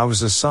week, I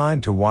was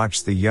assigned to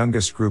watch the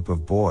youngest group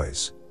of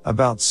boys,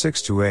 about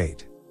 6 to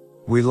 8.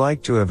 We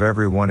like to have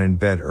everyone in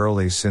bed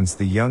early since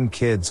the young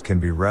kids can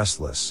be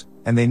restless,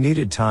 and they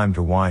needed time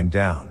to wind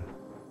down.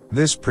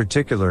 This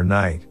particular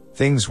night,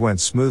 things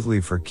went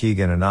smoothly for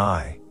Keegan and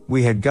I.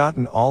 We had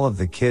gotten all of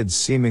the kids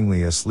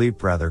seemingly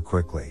asleep rather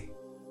quickly.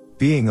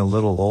 Being a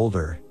little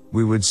older,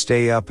 we would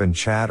stay up and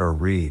chat or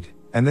read,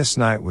 and this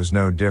night was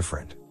no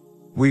different.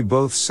 We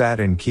both sat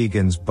in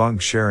Keegan's bunk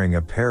sharing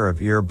a pair of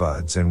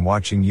earbuds and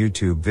watching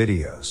YouTube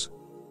videos.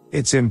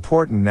 It's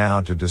important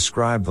now to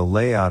describe the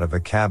layout of a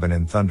cabin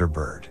in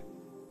Thunderbird.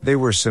 They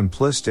were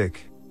simplistic,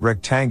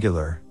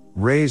 rectangular,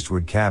 raised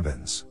wood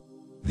cabins.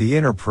 The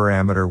inner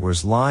perimeter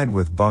was lined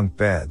with bunk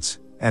beds,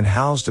 and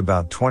housed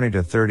about 20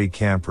 to 30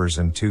 campers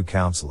and 2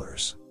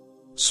 counselors.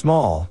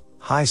 Small,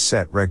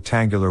 high-set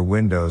rectangular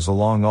windows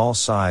along all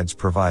sides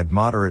provide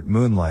moderate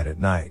moonlight at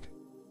night.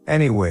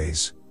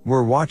 Anyways,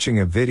 we're watching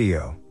a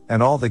video,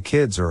 and all the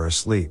kids are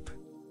asleep.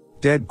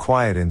 Dead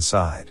quiet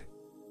inside.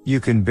 You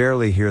can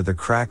barely hear the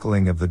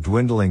crackling of the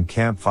dwindling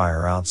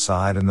campfire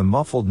outside and the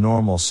muffled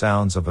normal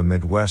sounds of a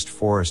Midwest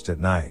forest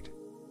at night.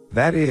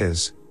 That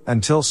is,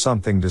 until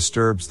something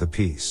disturbs the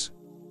peace.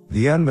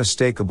 The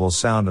unmistakable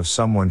sound of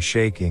someone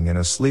shaking in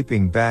a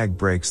sleeping bag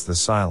breaks the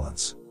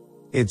silence.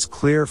 It's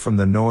clear from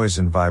the noise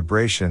and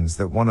vibrations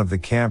that one of the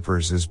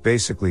campers is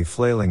basically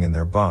flailing in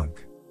their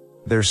bunk.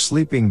 Their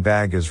sleeping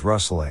bag is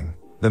rustling,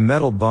 the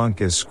metal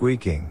bunk is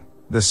squeaking,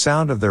 the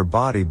sound of their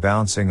body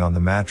bouncing on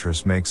the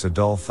mattress makes a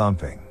dull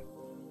thumping.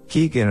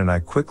 Keegan and I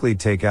quickly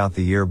take out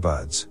the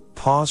earbuds,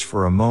 pause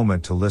for a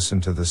moment to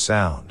listen to the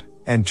sound,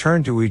 and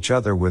turn to each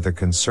other with a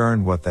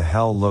concerned what the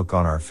hell look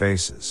on our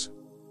faces.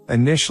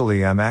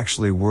 Initially, I'm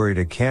actually worried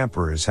a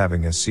camper is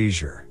having a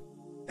seizure.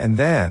 And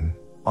then,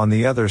 on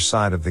the other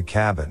side of the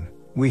cabin,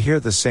 we hear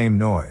the same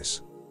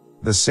noise.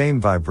 The same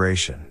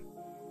vibration.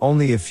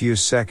 Only a few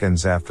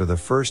seconds after the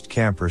first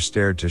camper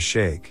started to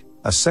shake,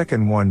 a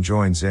second one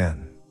joins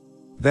in.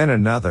 Then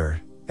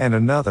another, and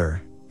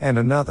another, and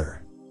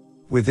another.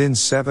 Within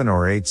 7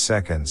 or 8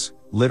 seconds,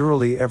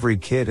 literally every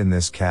kid in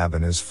this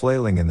cabin is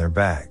flailing in their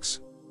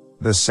bags.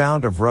 The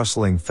sound of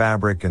rustling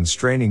fabric and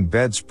straining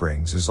bed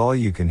springs is all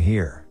you can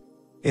hear.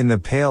 In the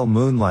pale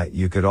moonlight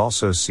you could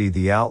also see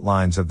the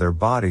outlines of their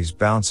bodies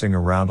bouncing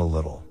around a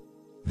little.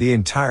 The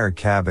entire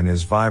cabin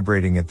is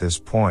vibrating at this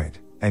point,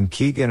 and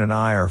Keegan and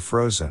I are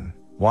frozen,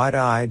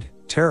 wide-eyed,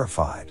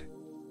 terrified.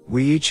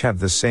 We each have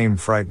the same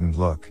frightened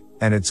look,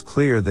 and it's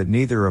clear that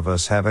neither of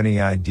us have any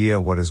idea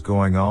what is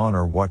going on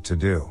or what to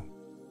do.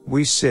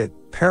 We sit,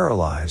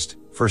 paralyzed,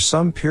 for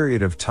some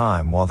period of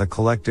time while the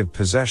collective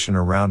possession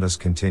around us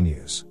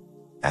continues.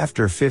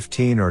 After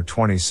 15 or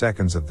 20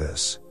 seconds of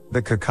this,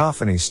 the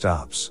cacophony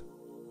stops.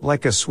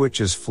 Like a switch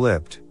is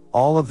flipped,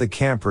 All of the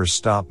campers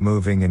stop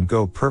moving and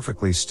go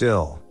perfectly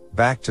still,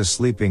 back to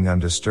sleeping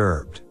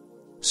undisturbed.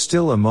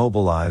 Still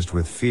immobilized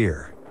with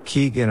fear,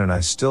 Keegan and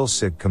I still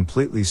sit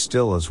completely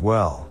still as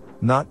well,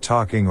 not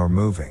talking or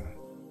moving.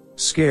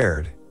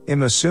 Scared,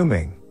 I'm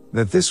assuming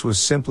that this was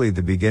simply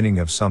the beginning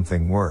of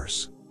something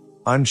worse.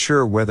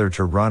 Unsure whether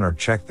to run or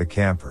check the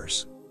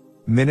campers.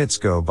 Minutes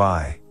go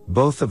by,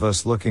 both of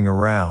us looking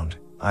around,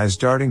 eyes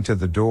darting to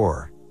the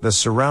door, the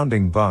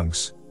surrounding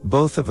bunks,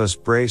 both of us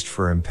braced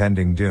for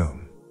impending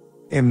doom.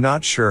 I'm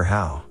not sure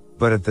how,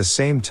 but at the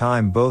same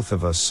time both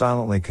of us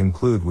silently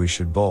conclude we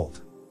should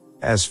bolt.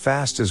 As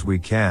fast as we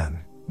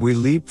can, we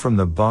leap from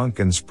the bunk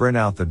and sprint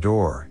out the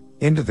door,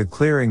 into the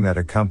clearing that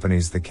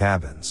accompanies the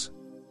cabins.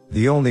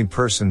 The only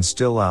person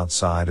still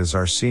outside is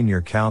our senior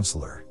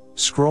counselor,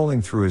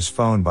 scrolling through his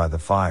phone by the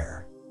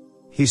fire.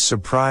 He's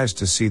surprised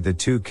to see the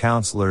two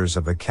counselors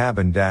of a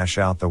cabin dash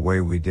out the way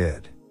we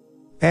did.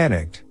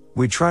 Panicked,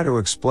 we try to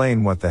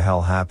explain what the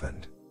hell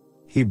happened.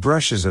 He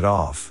brushes it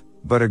off,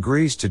 but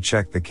agrees to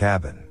check the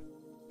cabin.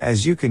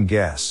 As you can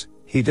guess,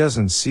 he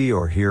doesn't see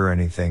or hear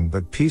anything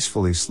but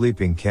peacefully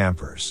sleeping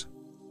campers.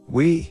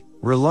 We,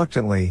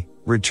 reluctantly,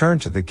 return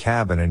to the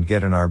cabin and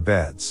get in our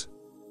beds.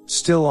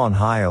 Still on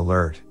high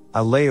alert,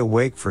 I lay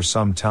awake for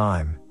some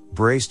time,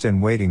 braced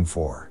and waiting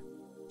for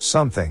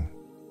something.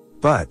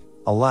 But,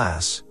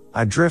 alas,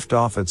 I drift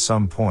off at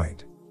some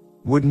point.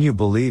 Wouldn't you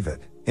believe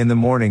it, in the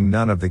morning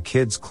none of the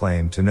kids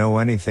claimed to know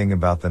anything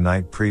about the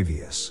night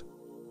previous.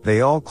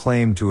 They all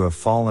claim to have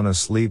fallen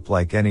asleep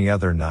like any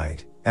other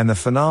night, and the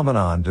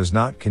phenomenon does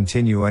not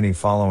continue any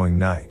following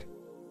night.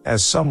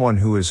 As someone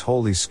who is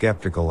wholly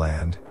skeptical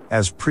and,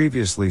 as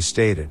previously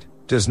stated,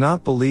 does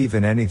not believe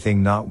in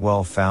anything not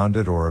well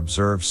founded or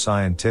observed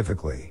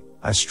scientifically,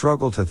 I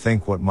struggle to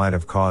think what might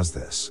have caused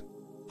this.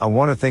 I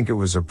want to think it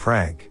was a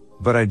prank,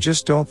 but I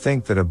just don't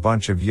think that a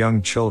bunch of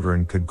young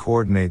children could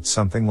coordinate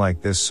something like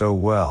this so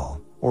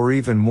well, or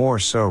even more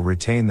so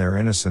retain their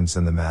innocence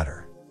in the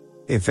matter.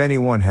 If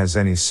anyone has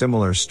any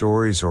similar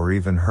stories or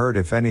even heard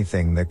if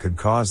anything that could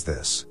cause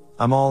this,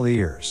 I'm all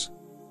ears.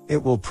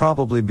 It will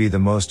probably be the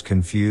most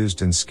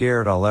confused and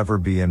scared I'll ever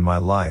be in my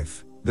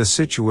life. The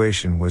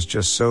situation was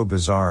just so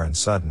bizarre and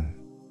sudden.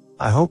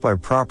 I hope I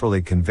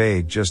properly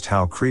conveyed just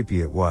how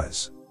creepy it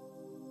was.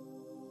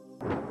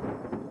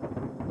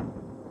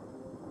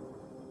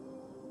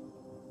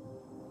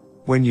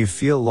 When you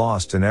feel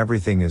lost and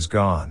everything is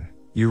gone,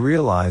 you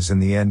realize in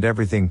the end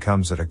everything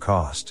comes at a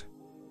cost.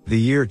 The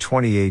year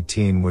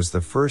 2018 was the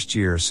first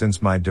year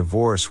since my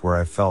divorce where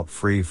I felt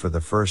free for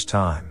the first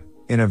time,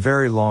 in a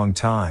very long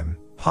time,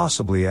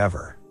 possibly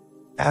ever.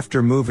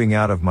 After moving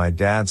out of my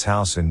dad's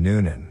house in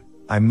Noonan,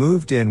 I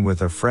moved in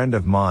with a friend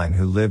of mine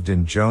who lived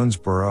in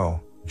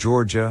Jonesboro,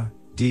 Georgia,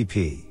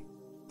 DP.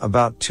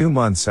 About 2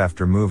 months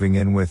after moving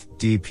in with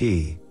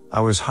DP,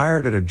 I was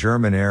hired at a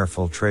German air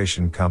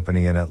filtration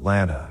company in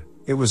Atlanta.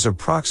 It was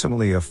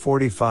approximately a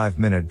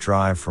 45-minute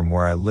drive from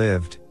where I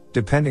lived,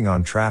 depending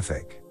on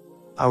traffic.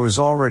 I was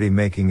already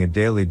making a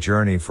daily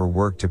journey for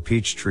work to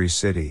Peachtree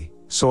City,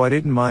 so I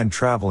didn't mind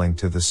traveling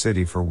to the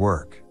city for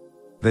work.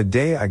 The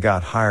day I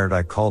got hired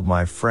I called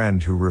my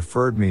friend who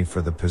referred me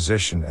for the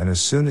position, and as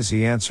soon as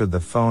he answered the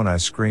phone I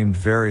screamed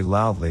very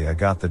loudly I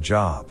got the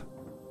job.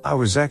 I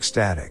was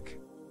ecstatic.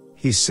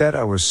 He said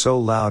I was so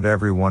loud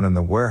everyone in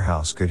the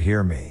warehouse could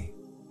hear me.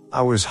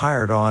 I was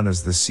hired on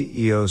as the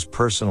CEO's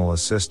personal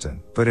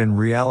assistant, but in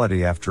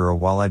reality after a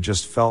while I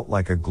just felt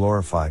like a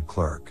glorified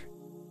clerk.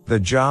 The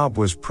job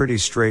was pretty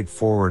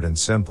straightforward and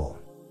simple.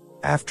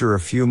 After a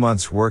few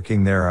months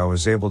working there I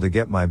was able to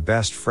get my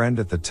best friend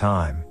at the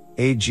time,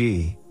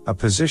 AG, a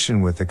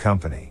position with the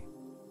company.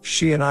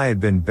 She and I had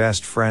been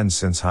best friends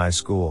since high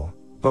school,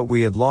 but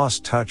we had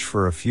lost touch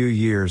for a few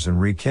years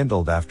and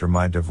rekindled after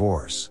my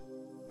divorce.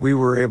 We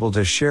were able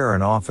to share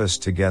an office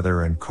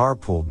together and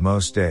carpooled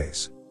most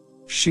days.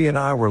 She and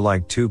I were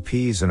like two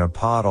peas in a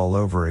pod all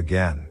over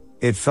again.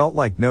 It felt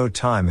like no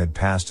time had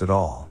passed at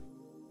all.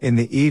 In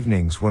the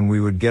evenings when we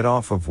would get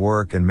off of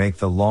work and make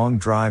the long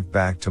drive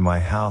back to my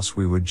house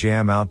we would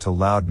jam out to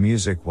loud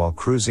music while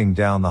cruising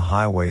down the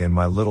highway in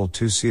my little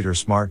two-seater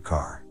smart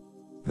car.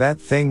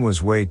 That thing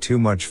was way too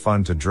much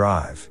fun to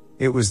drive.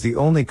 It was the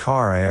only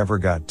car I ever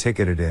got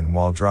ticketed in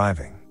while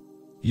driving.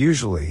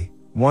 Usually,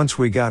 once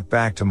we got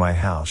back to my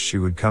house she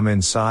would come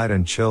inside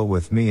and chill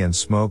with me and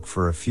smoke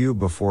for a few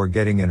before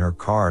getting in her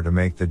car to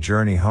make the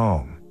journey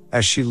home,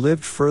 as she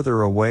lived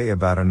further away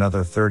about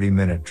another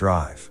 30-minute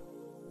drive.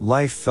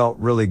 Life felt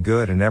really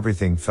good and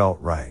everything felt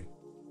right.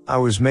 I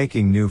was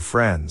making new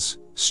friends,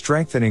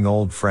 strengthening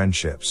old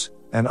friendships,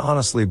 and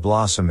honestly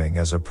blossoming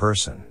as a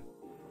person.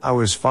 I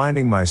was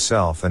finding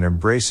myself and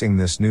embracing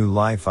this new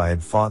life I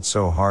had fought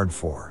so hard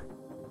for.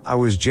 I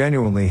was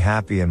genuinely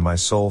happy and my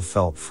soul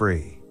felt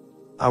free.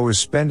 I was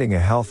spending a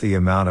healthy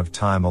amount of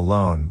time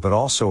alone but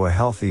also a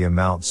healthy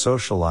amount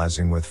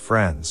socializing with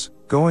friends,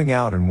 going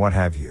out and what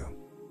have you.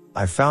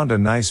 I found a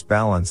nice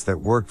balance that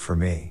worked for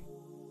me.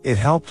 It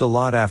helped a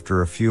lot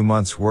after a few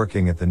months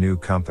working at the new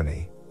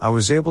company. I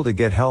was able to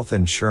get health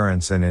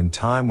insurance and in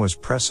time was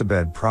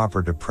Precibed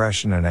proper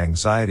depression and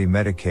anxiety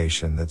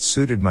medication that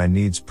suited my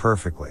needs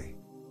perfectly.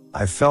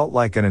 I felt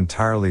like an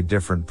entirely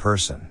different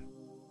person.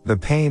 The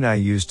pain I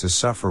used to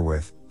suffer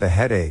with, the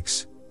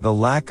headaches, the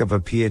lack of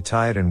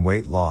appetite and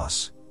weight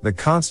loss, the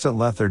constant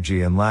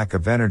lethargy and lack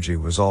of energy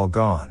was all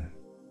gone.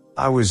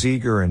 I was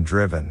eager and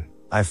driven.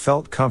 I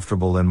felt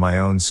comfortable in my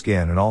own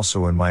skin and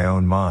also in my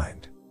own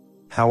mind.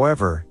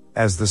 However,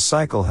 as the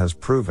cycle has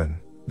proven,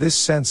 this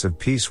sense of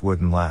peace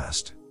wouldn't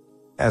last.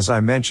 As I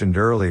mentioned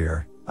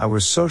earlier, I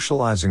was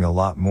socializing a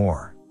lot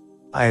more.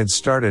 I had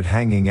started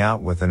hanging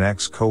out with an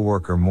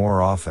ex-coworker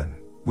more often.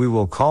 We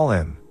will call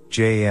him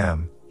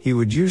JM. He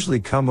would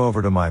usually come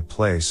over to my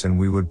place and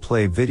we would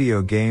play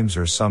video games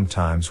or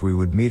sometimes we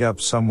would meet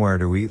up somewhere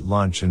to eat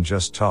lunch and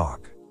just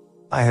talk.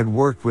 I had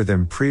worked with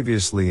him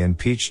previously in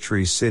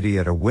Peachtree City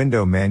at a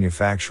window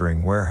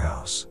manufacturing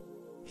warehouse.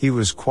 He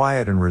was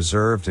quiet and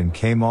reserved and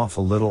came off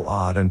a little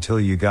odd until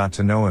you got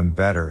to know him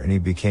better and he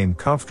became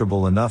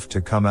comfortable enough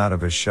to come out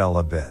of his shell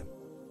a bit.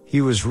 He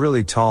was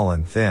really tall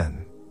and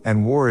thin,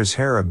 and wore his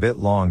hair a bit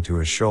long to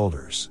his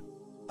shoulders.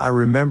 I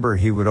remember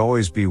he would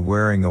always be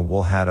wearing a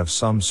wool hat of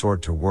some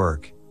sort to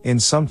work, in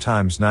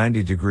sometimes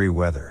 90-degree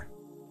weather.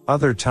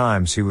 Other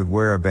times he would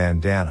wear a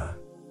bandana.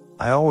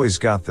 I always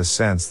got the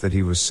sense that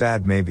he was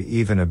sad, maybe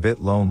even a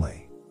bit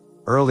lonely.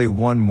 Early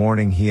one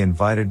morning he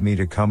invited me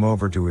to come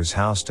over to his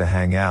house to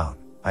hang out.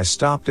 I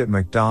stopped at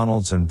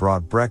McDonald's and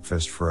brought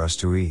breakfast for us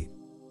to eat.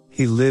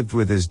 He lived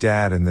with his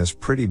dad in this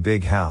pretty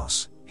big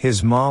house.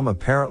 His mom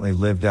apparently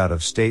lived out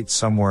of state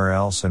somewhere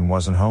else and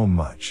wasn't home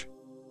much.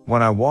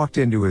 When I walked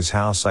into his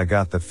house I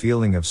got the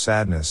feeling of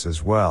sadness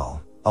as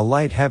well. A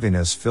light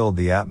heaviness filled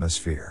the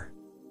atmosphere.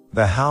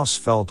 The house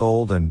felt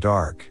old and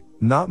dark.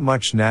 Not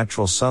much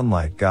natural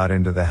sunlight got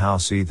into the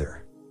house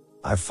either.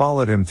 I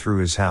followed him through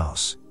his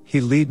house. He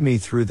led me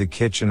through the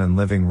kitchen and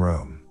living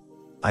room.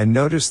 I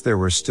noticed there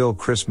were still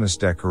Christmas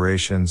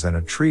decorations and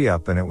a tree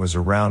up and it was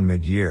around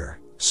mid-year,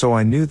 so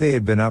I knew they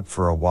had been up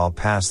for a while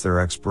past their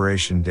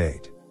expiration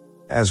date.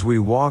 As we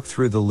walked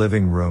through the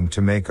living room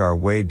to make our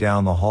way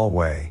down the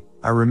hallway,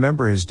 I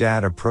remember his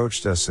dad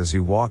approached us as he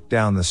walked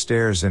down the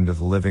stairs into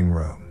the living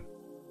room.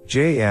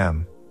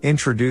 JM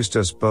introduced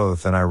us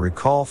both and I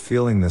recall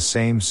feeling the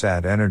same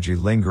sad energy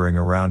lingering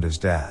around his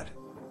dad.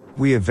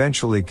 We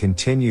eventually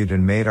continued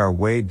and made our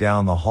way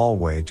down the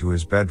hallway to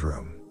his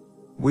bedroom.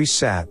 We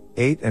sat,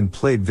 ate and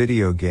played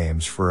video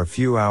games for a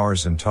few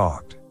hours and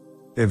talked.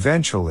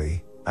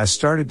 Eventually, I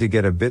started to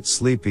get a bit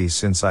sleepy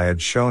since I had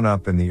shown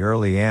up in the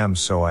early AM,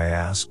 so I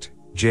asked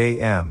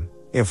JM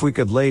if we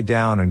could lay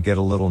down and get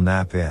a little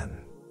nap in.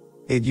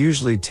 It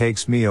usually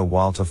takes me a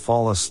while to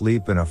fall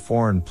asleep in a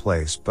foreign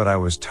place, but I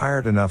was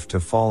tired enough to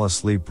fall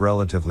asleep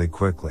relatively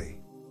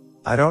quickly.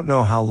 I don't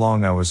know how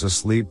long I was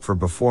asleep for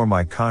before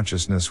my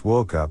consciousness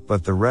woke up,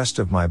 but the rest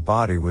of my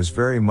body was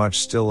very much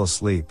still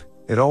asleep.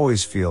 It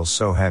always feels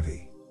so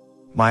heavy.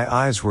 My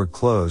eyes were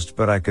closed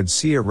but I could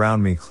see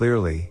around me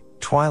clearly.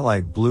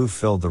 Twilight blue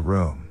filled the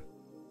room.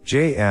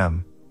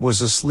 JM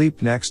was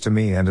asleep next to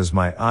me and as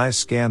my eyes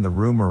scanned the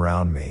room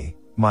around me,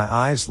 my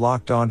eyes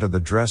locked onto the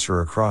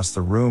dresser across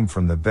the room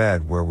from the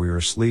bed where we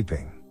were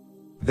sleeping.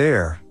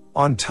 There,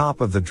 on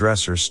top of the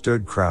dresser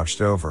stood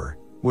crouched over,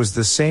 was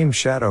the same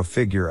shadow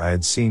figure I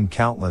had seen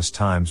countless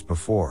times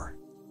before.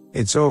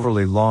 Its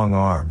overly long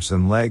arms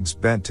and legs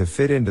bent to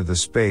fit into the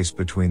space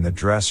between the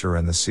dresser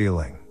and the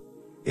ceiling.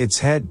 Its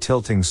head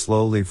tilting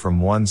slowly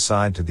from one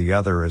side to the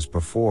other as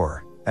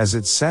before, as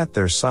it sat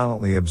there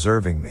silently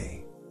observing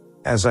me.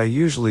 As I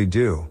usually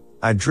do,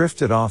 I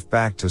drifted off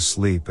back to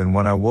sleep and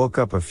when I woke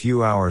up a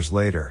few hours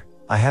later,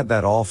 I had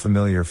that all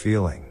familiar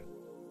feeling.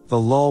 The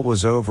lull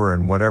was over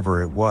and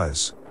whatever it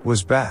was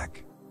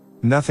back.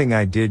 Nothing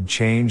I did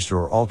changed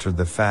or altered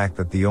the fact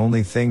that the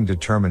only thing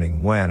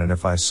determining when and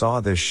if I saw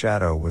this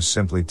shadow was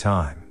simply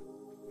time.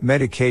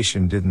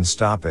 Medication didn't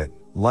stop it,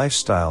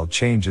 lifestyle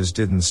changes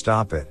didn't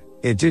stop it,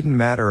 it didn't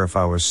matter if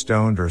I was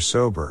stoned or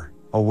sober,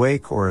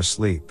 awake or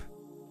asleep.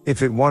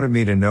 If it wanted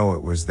me to know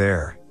it was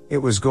there, it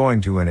was going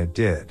to and it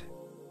did.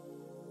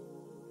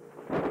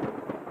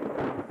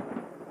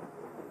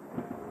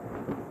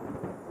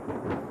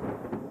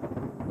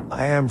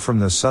 I am from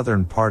the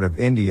southern part of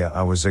India.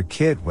 I was a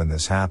kid when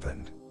this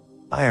happened.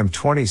 I am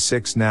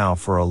 26 now.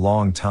 For a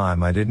long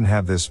time I didn't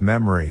have this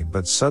memory,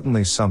 but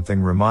suddenly something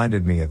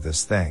reminded me of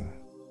this thing,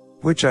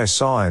 which I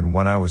saw in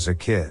when I was a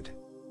kid.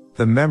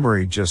 The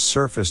memory just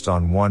surfaced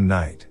on one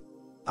night.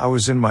 I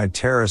was in my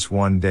terrace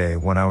one day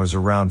when I was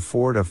around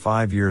 4 to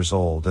 5 years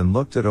old and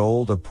looked at an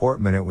old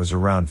apartment. It was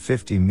around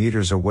 50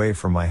 meters away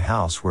from my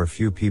house where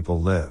few people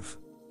live.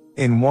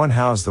 In one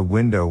house the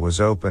window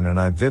was open and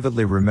I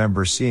vividly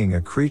remember seeing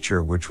a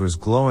creature which was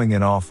glowing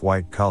in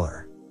off-white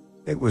color.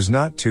 It was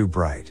not too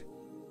bright.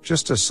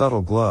 Just a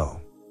subtle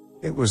glow.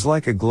 It was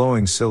like a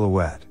glowing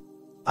silhouette.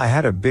 I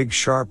had a big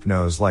sharp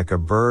nose like a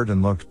bird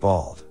and looked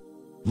bald.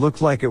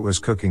 Looked like it was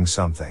cooking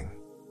something.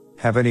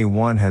 Have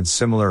anyone had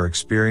similar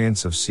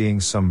experience of seeing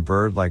some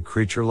bird-like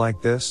creature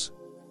like this?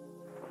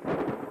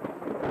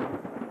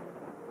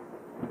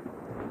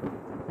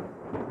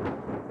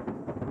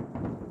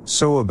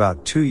 So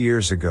about 2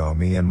 years ago,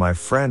 me and my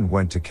friend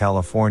went to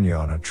California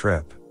on a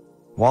trip.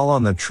 While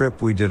on the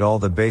trip we did all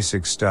the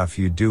basic stuff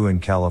you do in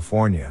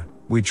California.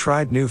 We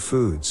tried new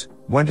foods,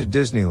 went to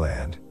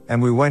Disneyland,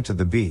 and we went to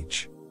the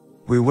beach.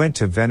 We went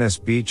to Venice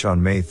Beach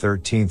on May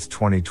 13,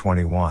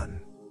 2021.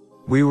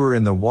 We were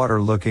in the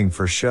water looking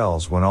for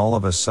shells when all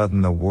of a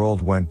sudden the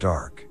world went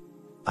dark.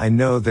 I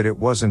know that it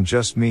wasn't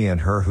just me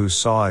and her who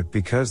saw it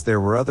because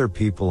there were other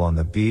people on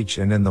the beach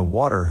and in the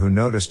water who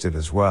noticed it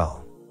as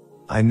well.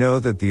 I know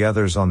that the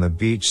others on the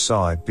beach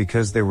saw it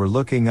because they were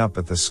looking up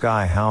at the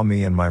sky how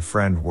me and my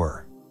friend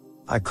were.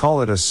 I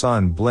call it a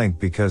sun blink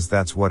because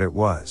that's what it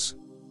was.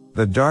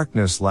 The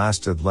darkness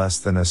lasted less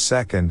than a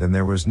second and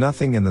there was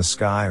nothing in the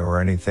sky or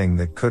anything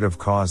that could have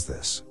caused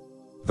this.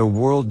 The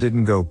world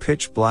didn't go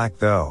pitch black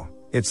though.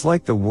 It's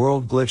like the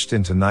world glitched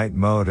into night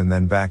mode and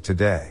then back to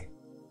day.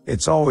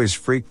 It's always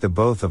freaked the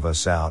both of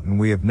us out and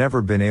we have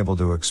never been able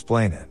to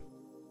explain it.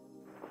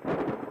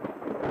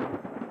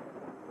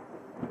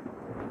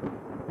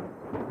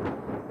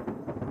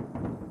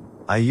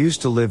 I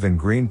used to live in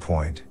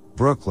Greenpoint,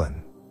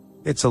 Brooklyn.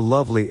 It's a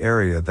lovely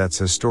area that's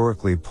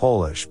historically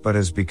Polish but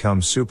has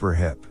become super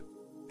hip.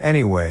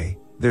 Anyway,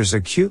 there's a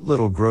cute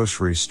little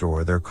grocery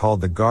store there called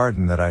The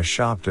Garden that I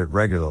shopped at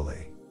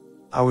regularly.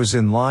 I was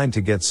in line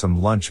to get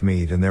some lunch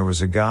meat and there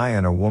was a guy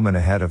and a woman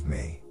ahead of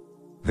me.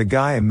 The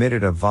guy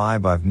emitted a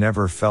vibe I've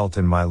never felt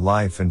in my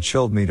life and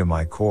chilled me to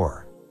my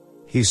core.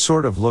 He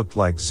sort of looked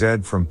like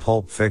Zed from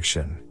Pulp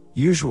Fiction,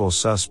 Usual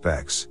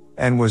Suspects,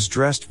 and was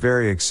dressed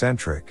very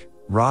eccentric,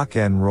 rock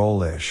and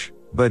roll-ish,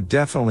 but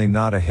definitely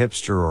not a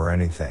hipster or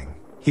anything.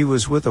 He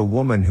was with a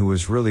woman who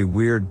was really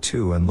weird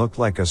too and looked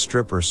like a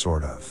stripper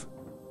sort of.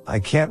 I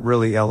can't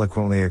really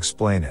eloquently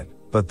explain it,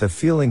 but the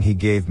feeling he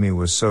gave me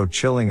was so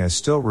chilling I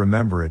still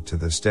remember it to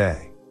this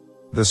day.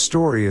 The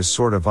story is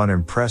sort of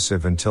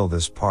unimpressive until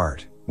this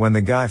part. When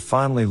the guy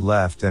finally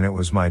left and it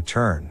was my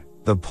turn,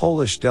 the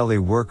Polish deli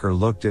worker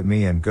looked at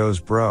me and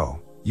goes, "Bro,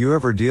 you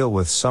ever deal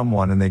with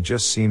someone and they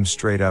just seem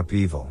straight up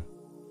evil?"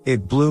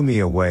 It blew me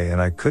away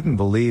and I couldn't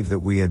believe that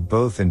we had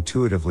both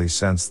intuitively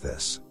sensed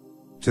this.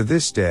 To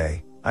this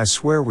day, I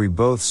swear we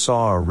both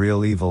saw a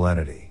real evil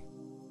entity.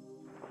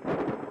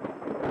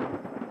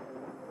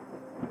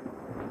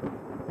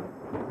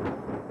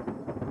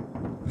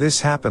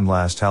 This happened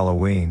last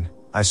Halloween.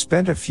 I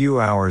spent a few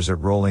hours at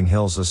Rolling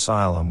Hills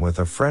Asylum with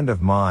a friend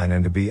of mine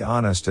and to be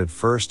honest at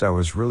first I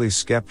was really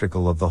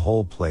skeptical of the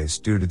whole place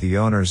due to the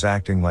owners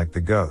acting like the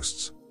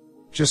ghosts.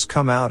 Just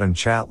come out and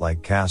chat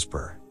like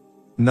Casper.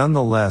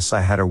 Nonetheless,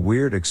 I had a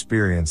weird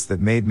experience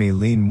that made me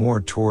lean more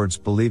towards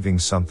believing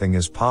something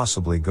is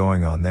possibly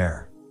going on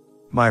there.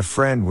 My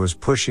friend was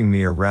pushing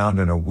me around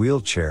in a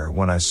wheelchair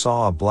when I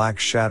saw a black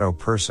shadow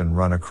person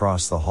run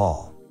across the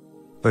hall.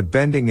 But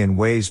bending in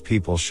ways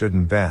people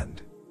shouldn't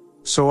bend.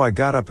 So I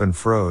got up and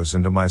froze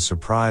and to my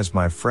surprise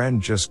my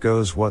friend just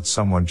goes, "What,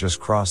 someone just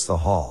crossed the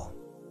hall?"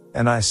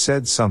 And I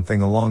said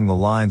something along the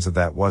lines of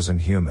that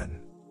wasn't human.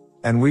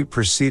 And we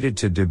proceeded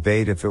to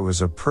debate if it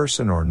was a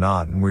person or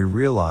not and we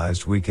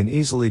realized we can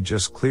easily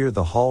just clear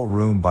the hall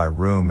room by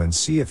room and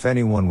see if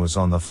anyone was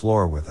on the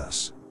floor with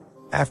us.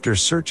 After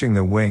searching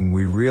the wing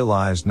we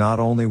realized not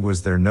only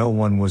was there no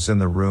one was in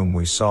the room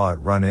we saw it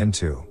run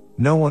into,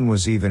 no one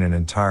was even in an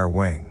entire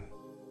wing.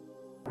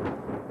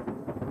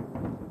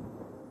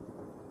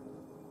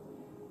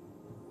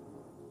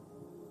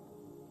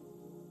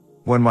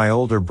 When my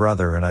older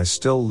brother and I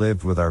still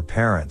lived with our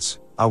parents,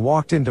 I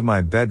walked into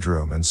my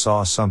bedroom and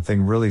saw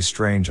something really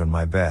strange on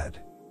my bed.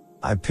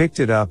 I picked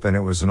it up and it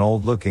was an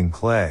old-looking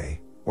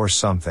clay, or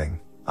something,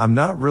 I'm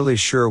not really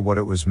sure what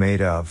it was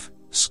made of,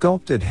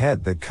 sculpted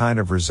head that kind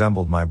of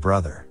resembled my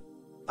brother.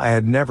 I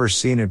had never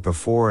seen it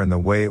before and the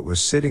way it was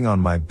sitting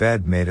on my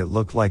bed made it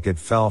look like it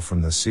fell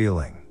from the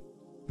ceiling.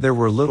 There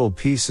were little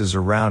pieces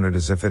around it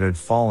as if it had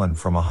fallen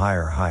from a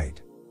higher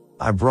height.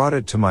 I brought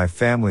it to my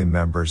family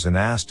members and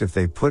asked if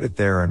they put it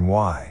there and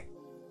why.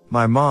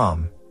 My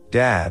mom,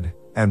 dad,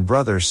 and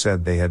brother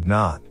said they had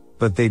not,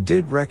 but they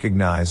did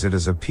recognize it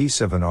as a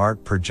piece of an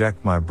art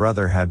project my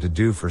brother had to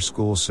do for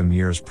school some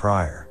years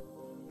prior.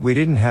 We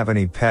didn't have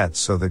any pets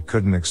so that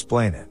couldn't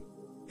explain it.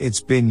 It's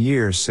been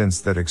years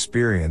since that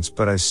experience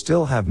but I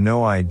still have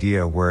no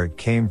idea where it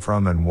came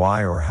from and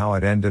why or how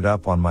it ended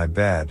up on my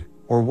bed,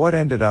 or what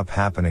ended up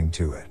happening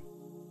to it.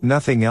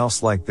 Nothing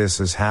else like this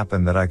has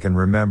happened that I can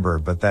remember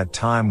but that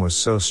time was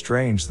so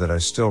strange that I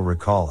still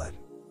recall it.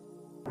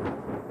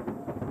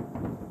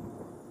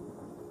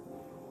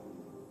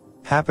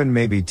 Happened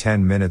maybe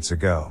 10 minutes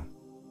ago.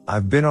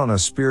 I've been on a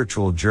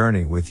spiritual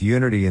journey with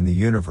unity in the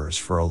universe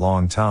for a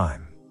long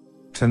time.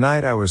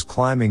 Tonight I was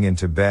climbing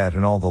into bed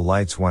and all the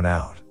lights went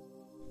out.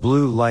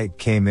 Blue light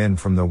came in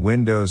from the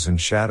windows and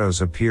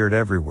shadows appeared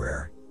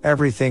everywhere.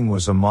 Everything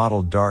was a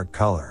mottled dark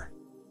color.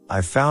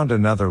 I found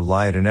another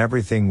light and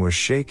everything was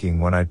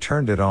shaking when I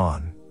turned it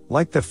on,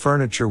 like the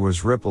furniture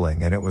was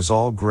rippling and it was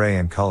all gray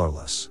and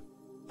colorless.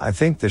 I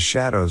think the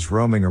shadows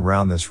roaming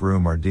around this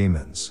room are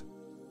demons.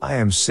 I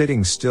am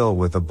sitting still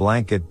with a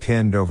blanket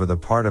pinned over the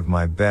part of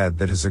my bed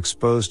that is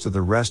exposed to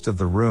the rest of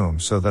the room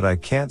so that I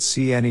can't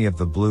see any of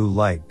the blue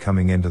light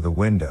coming into the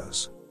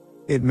windows.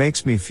 It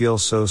makes me feel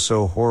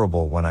so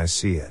horrible when I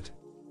see it.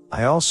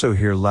 I also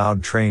hear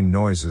loud train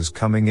noises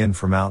coming in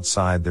from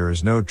outside. There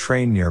is no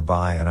train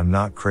nearby and I'm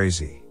not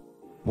crazy.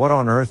 What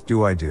on earth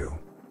do I do?